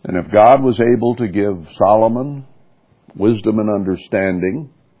 And if God was able to give Solomon wisdom and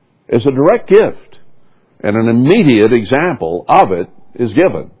understanding as a direct gift, and an immediate example of it is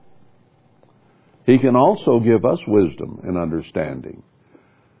given, He can also give us wisdom and understanding.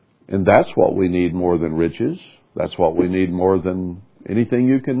 And that's what we need more than riches. That's what we need more than anything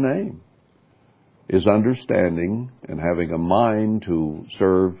you can name, is understanding and having a mind to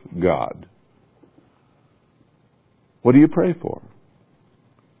serve God. What do you pray for?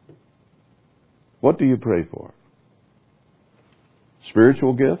 What do you pray for?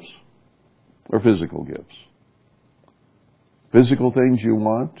 Spiritual gifts or physical gifts? Physical things you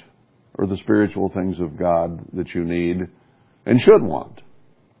want or the spiritual things of God that you need and should want?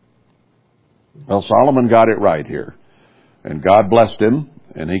 Well, Solomon got it right here. And God blessed him,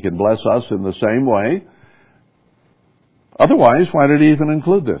 and he can bless us in the same way. Otherwise, why did he even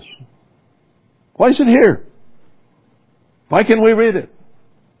include this? Why is it here? Why can we read it?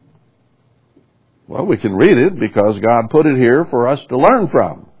 Well, we can read it because God put it here for us to learn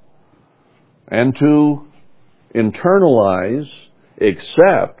from and to internalize,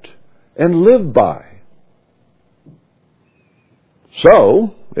 accept, and live by.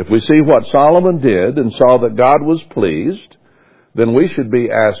 So, if we see what Solomon did and saw that God was pleased, then we should be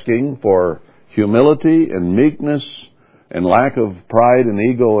asking for humility and meekness and lack of pride and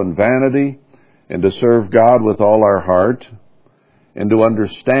ego and vanity, and to serve God with all our heart, and to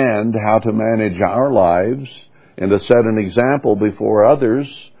understand how to manage our lives, and to set an example before others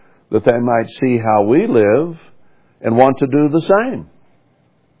that they might see how we live and want to do the same.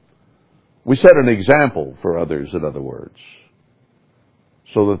 We set an example for others, in other words,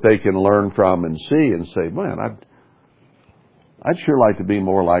 so that they can learn from and see and say, man, I'd sure like to be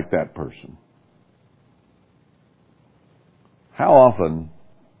more like that person. How often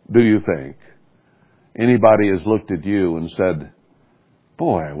do you think anybody has looked at you and said,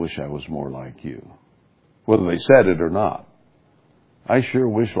 boy, I wish I was more like you? Whether they said it or not. I sure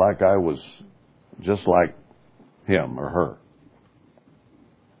wish like I was just like him or her.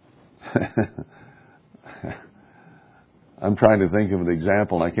 I'm trying to think of an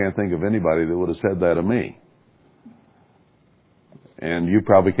example, and I can't think of anybody that would have said that to me. And you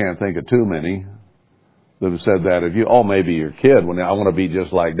probably can't think of too many that have said that of you. Oh, maybe your kid, when I want to be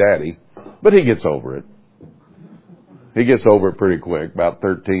just like Daddy. But he gets over it. He gets over it pretty quick, about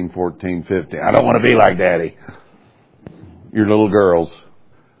 13, 14, 15. I don't want to be like Daddy. Your little girls.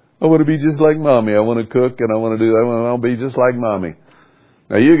 I want to be just like Mommy. I want to cook and I want to do that. I'll be just like Mommy.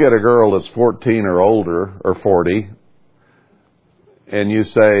 Now you get a girl that's 14 or older, or 40, and you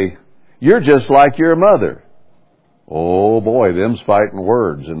say, you're just like your mother. Oh boy, them's fighting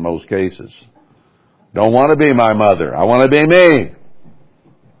words in most cases. Don't want to be my mother. I want to be me.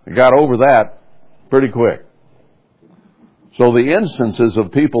 I got over that pretty quick. So the instances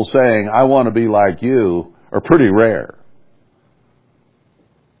of people saying, I want to be like you, are pretty rare.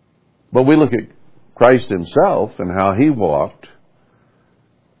 But we look at Christ himself and how he walked,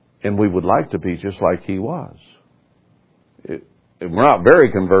 and we would like to be just like he was. We're not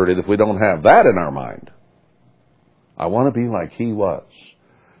very converted if we don't have that in our mind. I want to be like he was.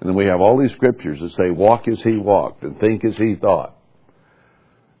 And then we have all these scriptures that say, walk as he walked and think as he thought.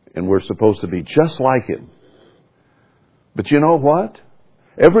 And we're supposed to be just like him. But you know what?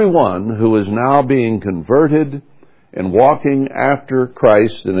 Everyone who is now being converted and walking after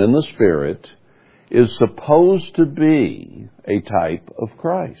Christ and in the Spirit is supposed to be a type of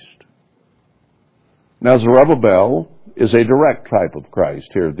Christ. Now, Zerubbabel is a direct type of Christ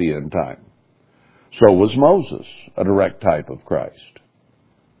here at the end time. So was Moses, a direct type of Christ.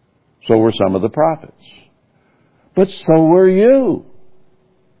 So were some of the prophets. But so were you.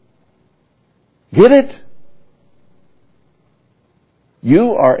 Get it?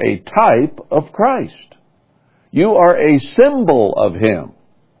 You are a type of Christ. You are a symbol of him.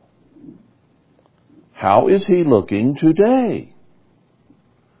 How is he looking today?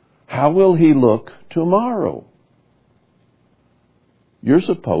 How will he look tomorrow? You're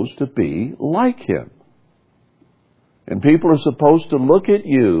supposed to be like him. And people are supposed to look at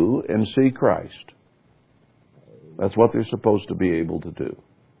you and see Christ. That's what they're supposed to be able to do.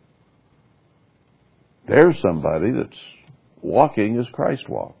 There's somebody that's walking as Christ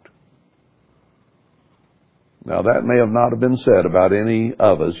walked. Now, that may have not have been said about any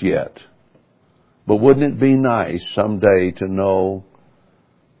of us yet. But wouldn't it be nice someday to know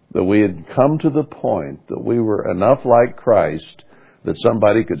that we had come to the point that we were enough like Christ that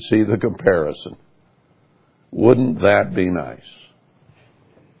somebody could see the comparison? Wouldn't that be nice?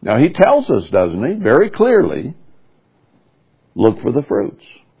 Now, he tells us, doesn't he, very clearly, look for the fruits.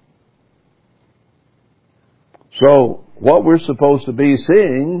 So, what we're supposed to be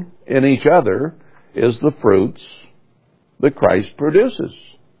seeing in each other is the fruits that Christ produces.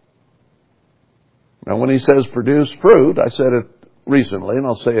 Now, when he says produce fruit, I said it recently, and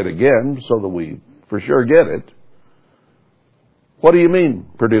I'll say it again so that we for sure get it. What do you mean,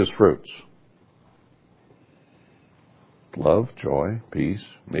 produce fruits? Love, joy, peace,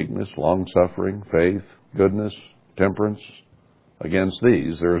 meekness, long-suffering, faith, goodness, temperance. Against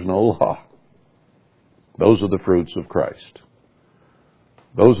these there is no law. Those are the fruits of Christ.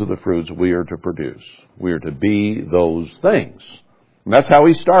 Those are the fruits we are to produce. We are to be those things. And that's how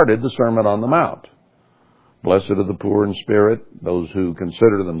he started the Sermon on the Mount. Blessed are the poor in spirit, those who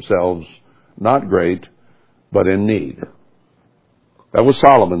consider themselves not great, but in need. That was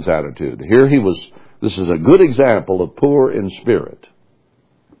Solomon's attitude. This is a good example of poor in spirit.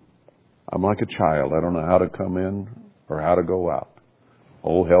 I'm like a child. I don't know how to come in or how to go out.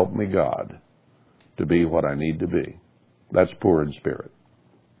 Oh, help me, God, to be what I need to be. That's poor in spirit.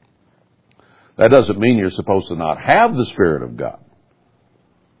 That doesn't mean you're supposed to not have the Spirit of God.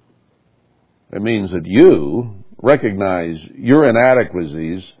 It means that you recognize your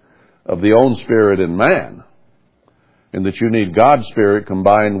inadequacies of the own spirit in man, and that you need God's Spirit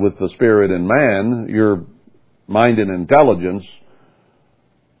combined with the Spirit in man, your mind and intelligence,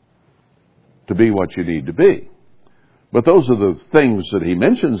 to be what you need to be. But those are the things that he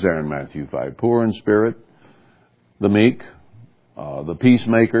mentions there in Matthew 5. Poor in spirit, the meek, the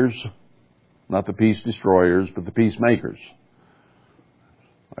peacemakers, not the peace destroyers, but the peacemakers.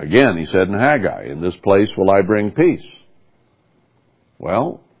 Again, he said in Haggai, in this place will I bring peace.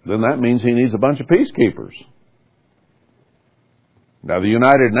 Well, then that means he needs a bunch of peacekeepers. Now, the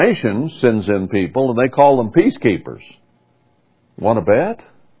United Nations sends in people, and they call them peacekeepers. Want to bet?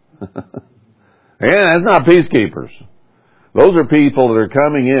 Yeah, it's not peacekeepers. Those are people that are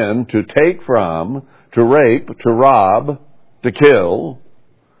coming in to take from, to rape, to rob, to kill.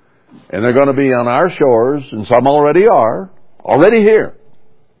 And they're going to be on our shores, and some already are, already here.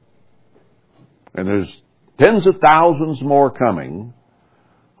 And there's tens of thousands more coming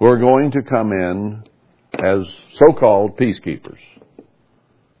who are going to come in as so-called peacekeepers.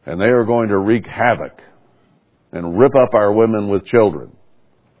 And they are going to wreak havoc and rip up our women with children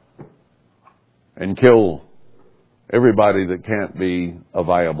and kill everybody that can't be a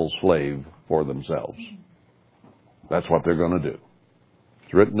viable slave for themselves. That's what they're going to do.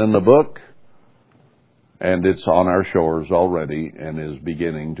 It's written in the book, and it's on our shores already and is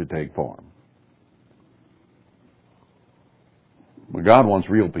beginning to take form. But God wants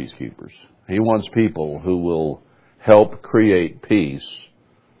real peacekeepers. He wants people who will help create peace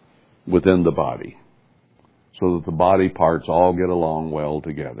within the body so that the body parts all get along well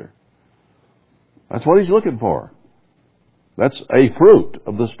together. That's what he's looking for. That's a fruit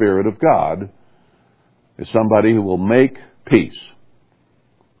of the Spirit of God, is somebody who will make peace.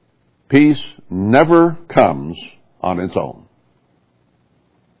 Peace never comes on its own.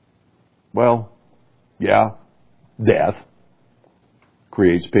 Well, yeah, death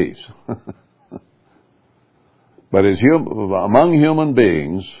creates peace. But among human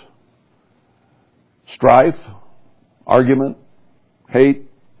beings, strife, argument, hate,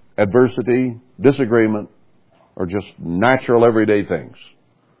 adversity, disagreement are just natural everyday things.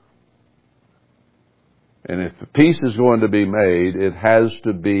 And if peace is going to be made, it has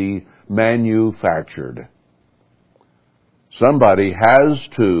to be manufactured. Somebody has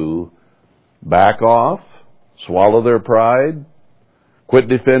to back off, swallow their pride, quit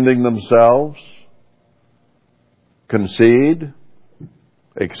defending themselves, concede,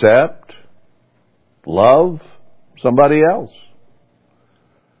 accept, love somebody else.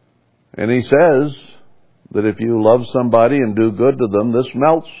 And he says that if you love somebody and do good to them, this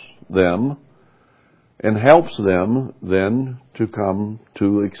melts them and helps them then to come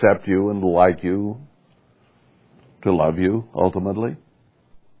to accept you and like you, to love you ultimately.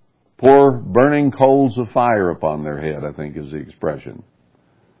 Pour burning coals of fire upon their head, I think is the expression.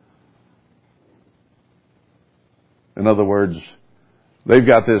 In other words, they've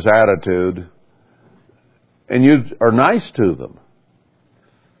got this attitude and you are nice to them.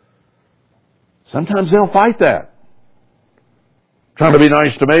 Sometimes they'll fight that. Trying to be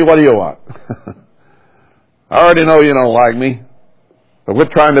nice to me, what do you want? I already know you don't like me, but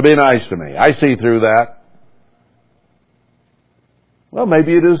quit trying to be nice to me. I see through that. Well,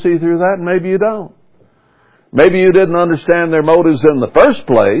 maybe you do see through that, and maybe you don't. Maybe you didn't understand their motives in the first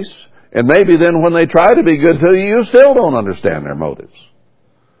place, and maybe then when they try to be good to you, you still don't understand their motives.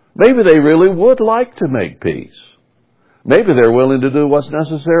 Maybe they really would like to make peace. Maybe they're willing to do what's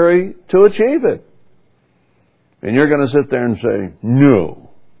necessary to achieve it. And you're going to sit there and say, no.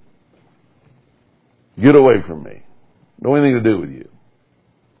 Get away from me. No anything to do with you.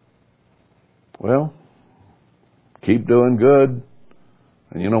 Well, keep doing good.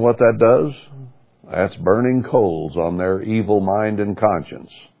 And you know what that does? That's burning coals on their evil mind and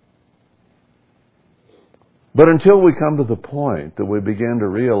conscience. But until we come to the point that we begin to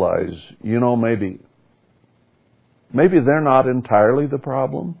realize, maybe they're not entirely the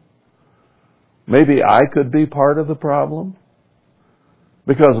problem. Maybe I could be part of the problem.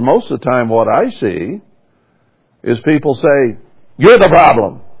 Because most of the time what I see is people say, You're the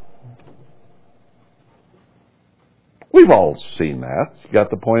problem. We've all seen that. You got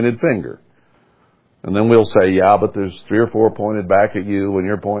the pointed finger. And then we'll say, yeah, but there's 3 or 4 pointed back at you and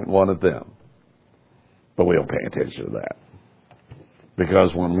you're pointing one at them. But we don't pay attention to that.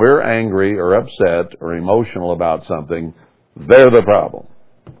 Because when we're angry or upset or emotional about something, they're the problem.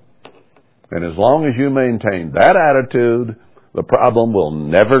 And as long as you maintain that attitude, the problem will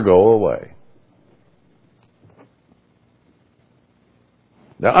never go away.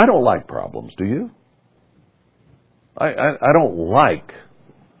 Now, I don't like problems, do you? I don't like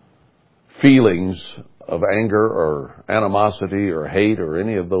feelings of anger or animosity or hate or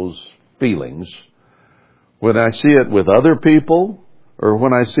any of those feelings when I see it with other people or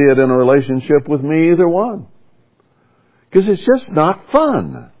when I see it in a relationship with me, either one. Because it's just not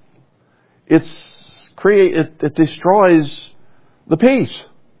fun. It destroys the peace.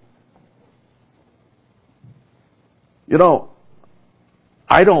 You know,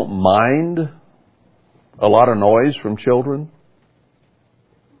 I don't mind a lot of noise from children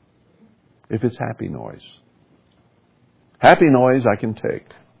if it's happy noise. Happy noise I can take.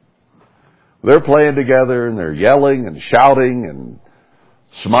 They're playing together and they're yelling and shouting and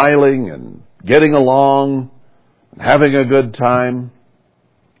smiling and getting along and having a good time.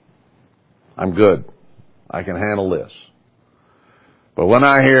 I'm good. I can handle this. But when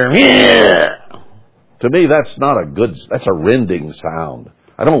I hear, yeah, to me that's a rending sound.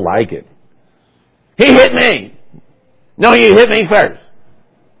 I don't like it. He hit me. No, you hit me first.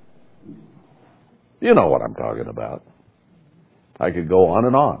 You know what I'm talking about. I could go on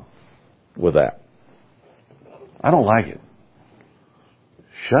and on with that. I don't like it.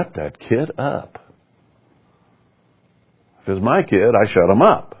 Shut that kid up. If it's my kid, I shut him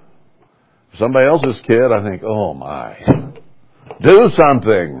up. If somebody else's kid, I think, oh my. Do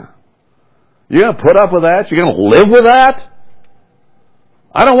something. You're going to put up with that? You're going to live with that?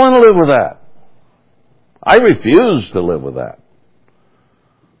 I don't want to live with that. I refuse to live with that.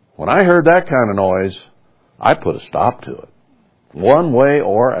 When I heard that kind of noise, I put a stop to it. One way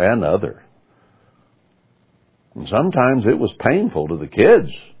or another. And sometimes it was painful to the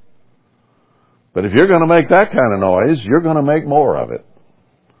kids. But if you're going to make that kind of noise, you're going to make more of it.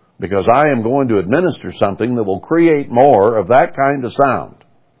 Because I am going to administer something that will create more of that kind of sound.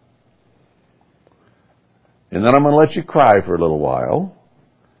 And then I'm going to let you cry for a little while.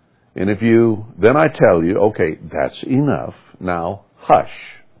 And then I tell you, okay, that's enough. Now, hush.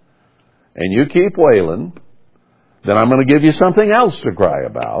 And you keep wailing. Then I'm going to give you something else to cry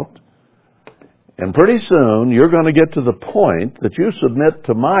about. And pretty soon, you're going to get to the point that you submit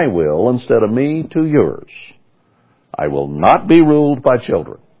to my will instead of me to yours. I will not be ruled by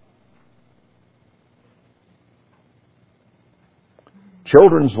children.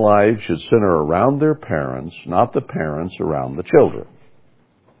 Children's lives should center around their parents, not the parents around the children.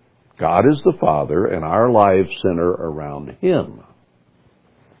 God is the Father, and our lives center around Him.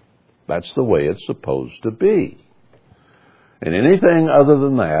 That's the way it's supposed to be. And anything other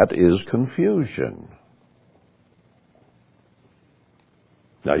than that is confusion.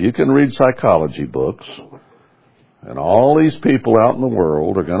 Now, you can read psychology books, and all these people out in the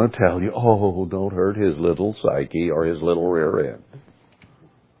world are going to tell you, oh, don't hurt his little psyche or his little rear end.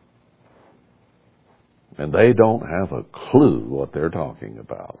 And they don't have a clue what they're talking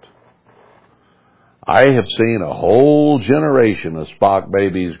about. I have seen a whole generation of Spock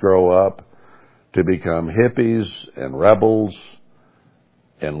babies grow up to become hippies and rebels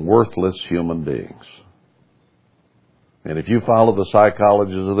and worthless human beings. And if you follow the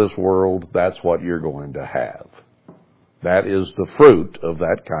psychologists of this world, that's what you're going to have. That is the fruit of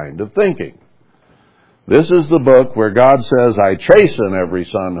that kind of thinking. This is the book where God says, I chasten every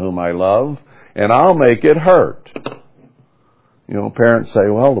son whom I love, and I'll make it hurt. You know, parents say,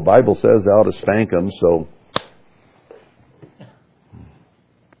 well, the Bible says I ought to spank them, so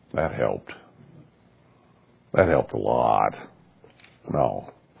that helped. That helped a lot.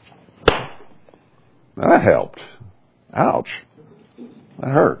 No. That helped. Ouch. That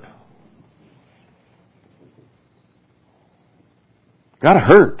hurt. Got to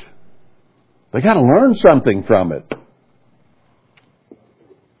hurt. They got to learn something from it.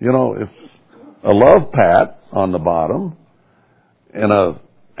 You know, if a love pat on the bottom and a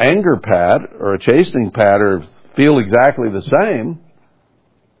anger pat or a chastening pat feel exactly the same,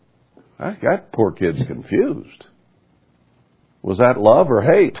 that poor kid's confused. Was that love or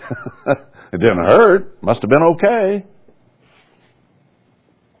hate? It didn't hurt. Must have been okay.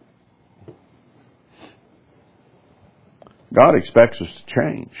 God expects us to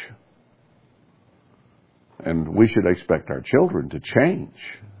change. And we should expect our children to change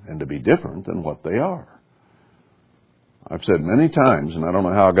and to be different than what they are. I've said many times, and I don't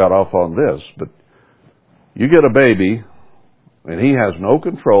know how I got off on this, but you get a baby, and he has no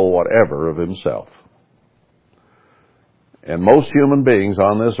control whatever of himself. And most human beings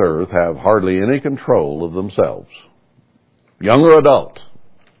on this earth have hardly any control of themselves, young or adult.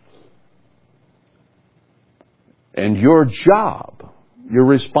 And your job, your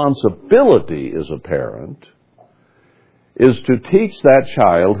responsibility as a parent, is to teach that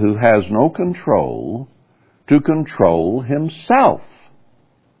child who has no control to control himself.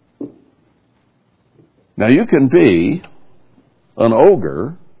 Now you can be an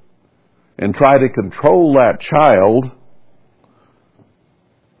ogre and try to control that child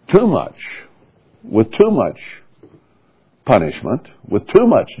too much, with too much punishment, with too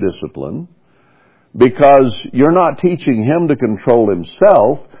much discipline, because you're not teaching him to control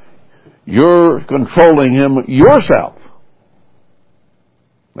himself, you're controlling him yourself.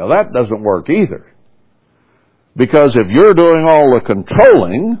 Now that doesn't work either. Because if you're doing all the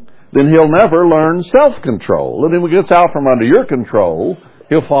controlling, then he'll never learn self-control. And if he gets out from under your control,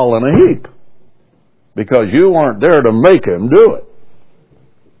 he'll fall in a heap. Because you weren't there to make him do it.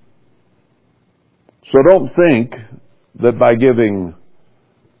 So don't think that by giving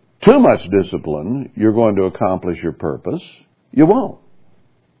too much discipline, you're going to accomplish your purpose. You won't.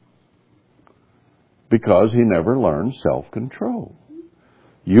 Because he never learns self-control.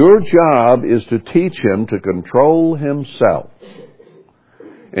 Your job is to teach him to control himself.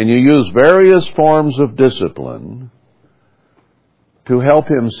 And you use various forms of discipline to help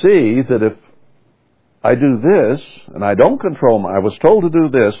him see that if I do this, and I don't control, I was told to do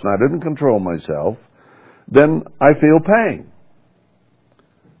this, and I didn't control myself, then I feel pain.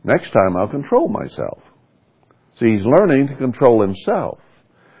 Next time I'll control myself. See, he's learning to control himself.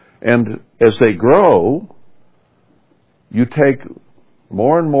 And as they grow, you take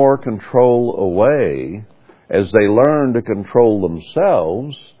more and more control away as they learn to control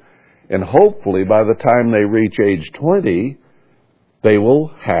themselves, and hopefully by the time they reach age 20, they will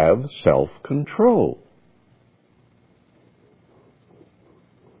have self-control.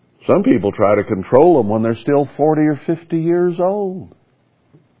 Some people try to control them when they're still 40 or 50 years old.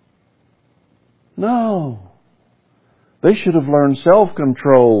 No. They should have learned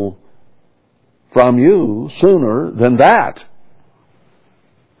self-control from you sooner than that.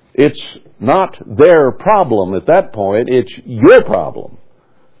 It's not their problem at that point, it's your problem.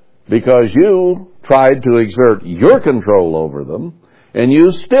 Because you tried to exert your control over them, and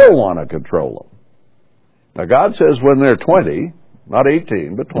you still want to control them. Now God says when they're 20, not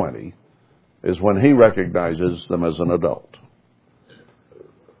 18, but 20, is when He recognizes them as an adult.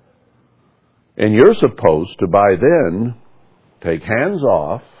 And you're supposed to, by then, take hands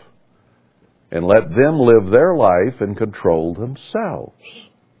off and let them live their life and control themselves.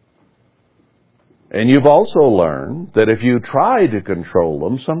 And you've also learned that if you try to control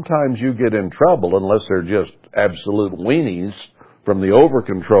them, sometimes you get in trouble unless they're just absolute weenies from the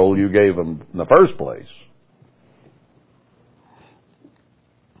over-control you gave them in the first place.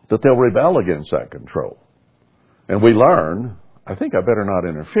 That they'll rebel against that control. And we learn, I think I better not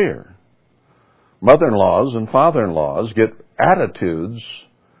interfere. Mother-in-laws and father-in-laws get attitudes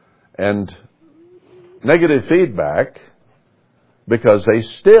and negative feedback because they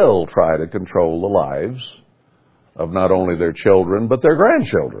still try to control the lives of not only their children, but their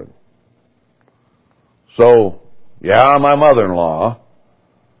grandchildren. So, yeah, my mother-in-law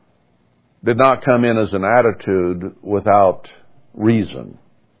did not come in as an attitude without reason.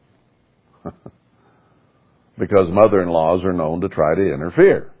 Because mother-in-laws are known to try to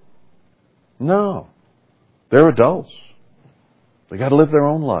interfere. No. They're adults. They got to live their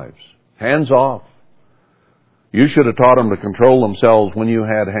own lives. Hands off. You should have taught them to control themselves when you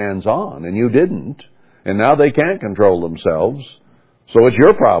had hands on, and you didn't. And now they can't control themselves. So it's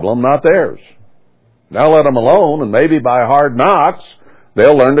your problem, not theirs. Now let them alone, and maybe by hard knocks,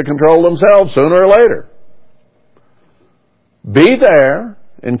 they'll learn to control themselves sooner or later. Be there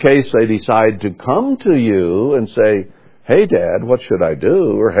in case they decide to come to you and say, hey, Dad, what should I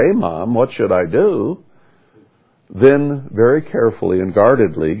do? Or, hey, Mom, what should I do? Then very carefully and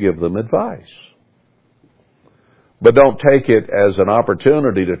guardedly give them advice. But don't take it as an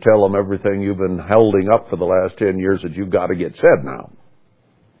opportunity to tell them everything you've been holding up for the last 10 years that you've got to get said now.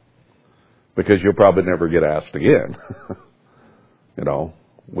 Because you'll probably never get asked again. You know,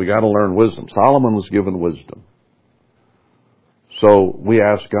 we got to learn wisdom. Solomon was given wisdom. So we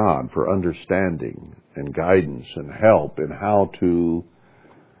ask God for understanding and guidance and help in how to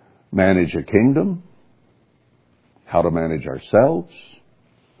manage a kingdom, how to manage ourselves,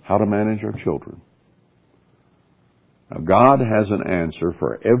 how to manage our children. Now, God has an answer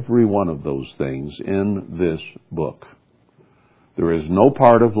for every one of those things in this book. There is no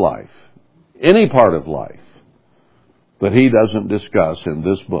part of life, any part of life, that he doesn't discuss in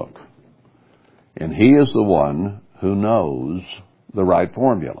this book. And he is the one who knows the right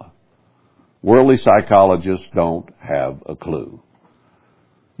formula. Worldly psychologists don't have a clue.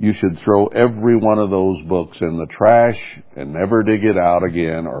 You should throw every one of those books in the trash and never dig it out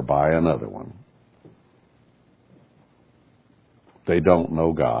again or buy another one. They don't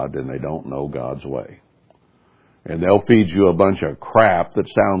know God, and they don't know God's way. And they'll feed you a bunch of crap that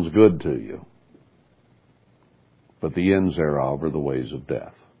sounds good to you. But the ends thereof are the ways of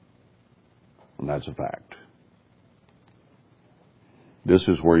death. And that's a fact. This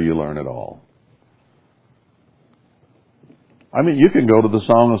is where you learn it all. I mean, you can go to the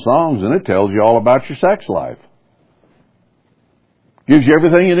Song of Songs and it tells you all about your sex life. Gives you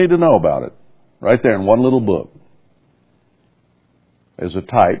everything you need to know about it. Right there in one little book. As a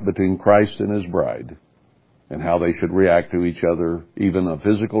type between Christ and His bride. And how they should react to each other, even a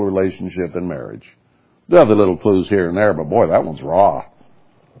physical relationship and marriage. There are other little clues here and there, but boy, that one's raw.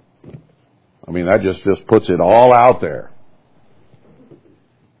 I mean, that just puts it all out there.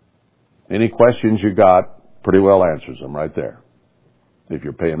 Any questions you got, pretty well answers them right there. If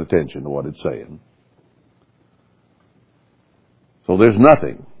you're paying attention to what it's saying. So there's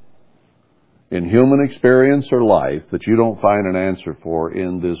nothing in human experience or life that you don't find an answer for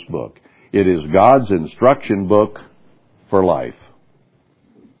in this book. It is God's instruction book for life,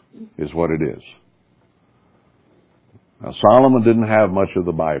 is what it is. Now, Solomon didn't have much of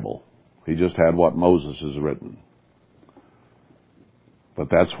the Bible. He just had what Moses has written. But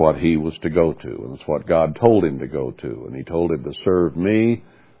that's what he was to go to, and it's what God told him to go to. And He told him to serve me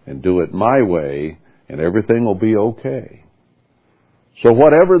and do it my way, and everything will be okay. So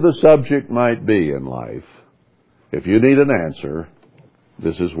whatever the subject might be in life, if you need an answer,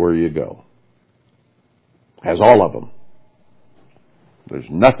 this is where you go. Has all of them. There's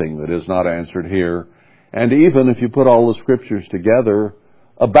nothing that is not answered here. And even if you put all the scriptures together,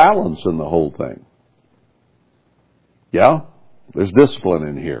 a balance in the whole thing. Yeah? There's discipline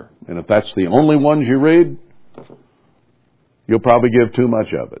in here. And if that's the only ones you read, you'll probably give too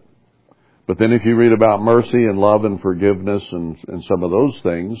much of it. But then if you read about mercy and love and forgiveness and some of those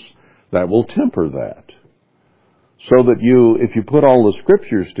things, that will temper that. So that if you put all the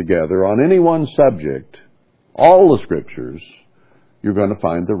scriptures together on any one subject, all the scriptures, you're going to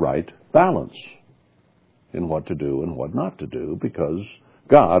find the right balance in what to do and what not to do, because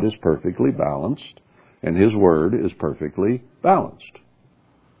God is perfectly balanced and His Word is perfectly balanced.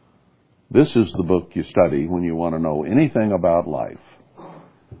 This is the book you study when you want to know anything about life.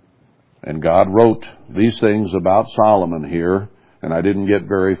 And God wrote these things about Solomon here, and I didn't get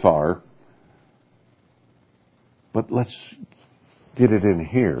very far. But let's get it in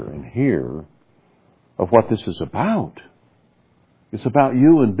here and hear of what this is about. It's about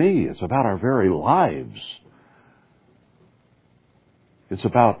you and me. It's about our very lives. It's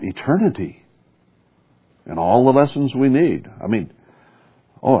about eternity and all the lessons we need. I mean,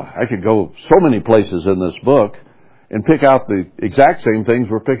 I could go so many places in this book and pick out the exact same things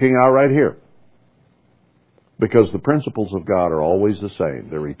we're picking out right here. Because the principles of God are always the same.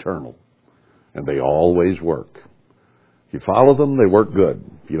 They're eternal. And they always work. If you follow them, they work good.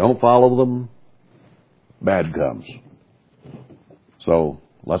 If you don't follow them, bad comes. So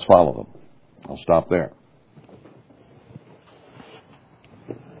let's follow them. I'll stop there.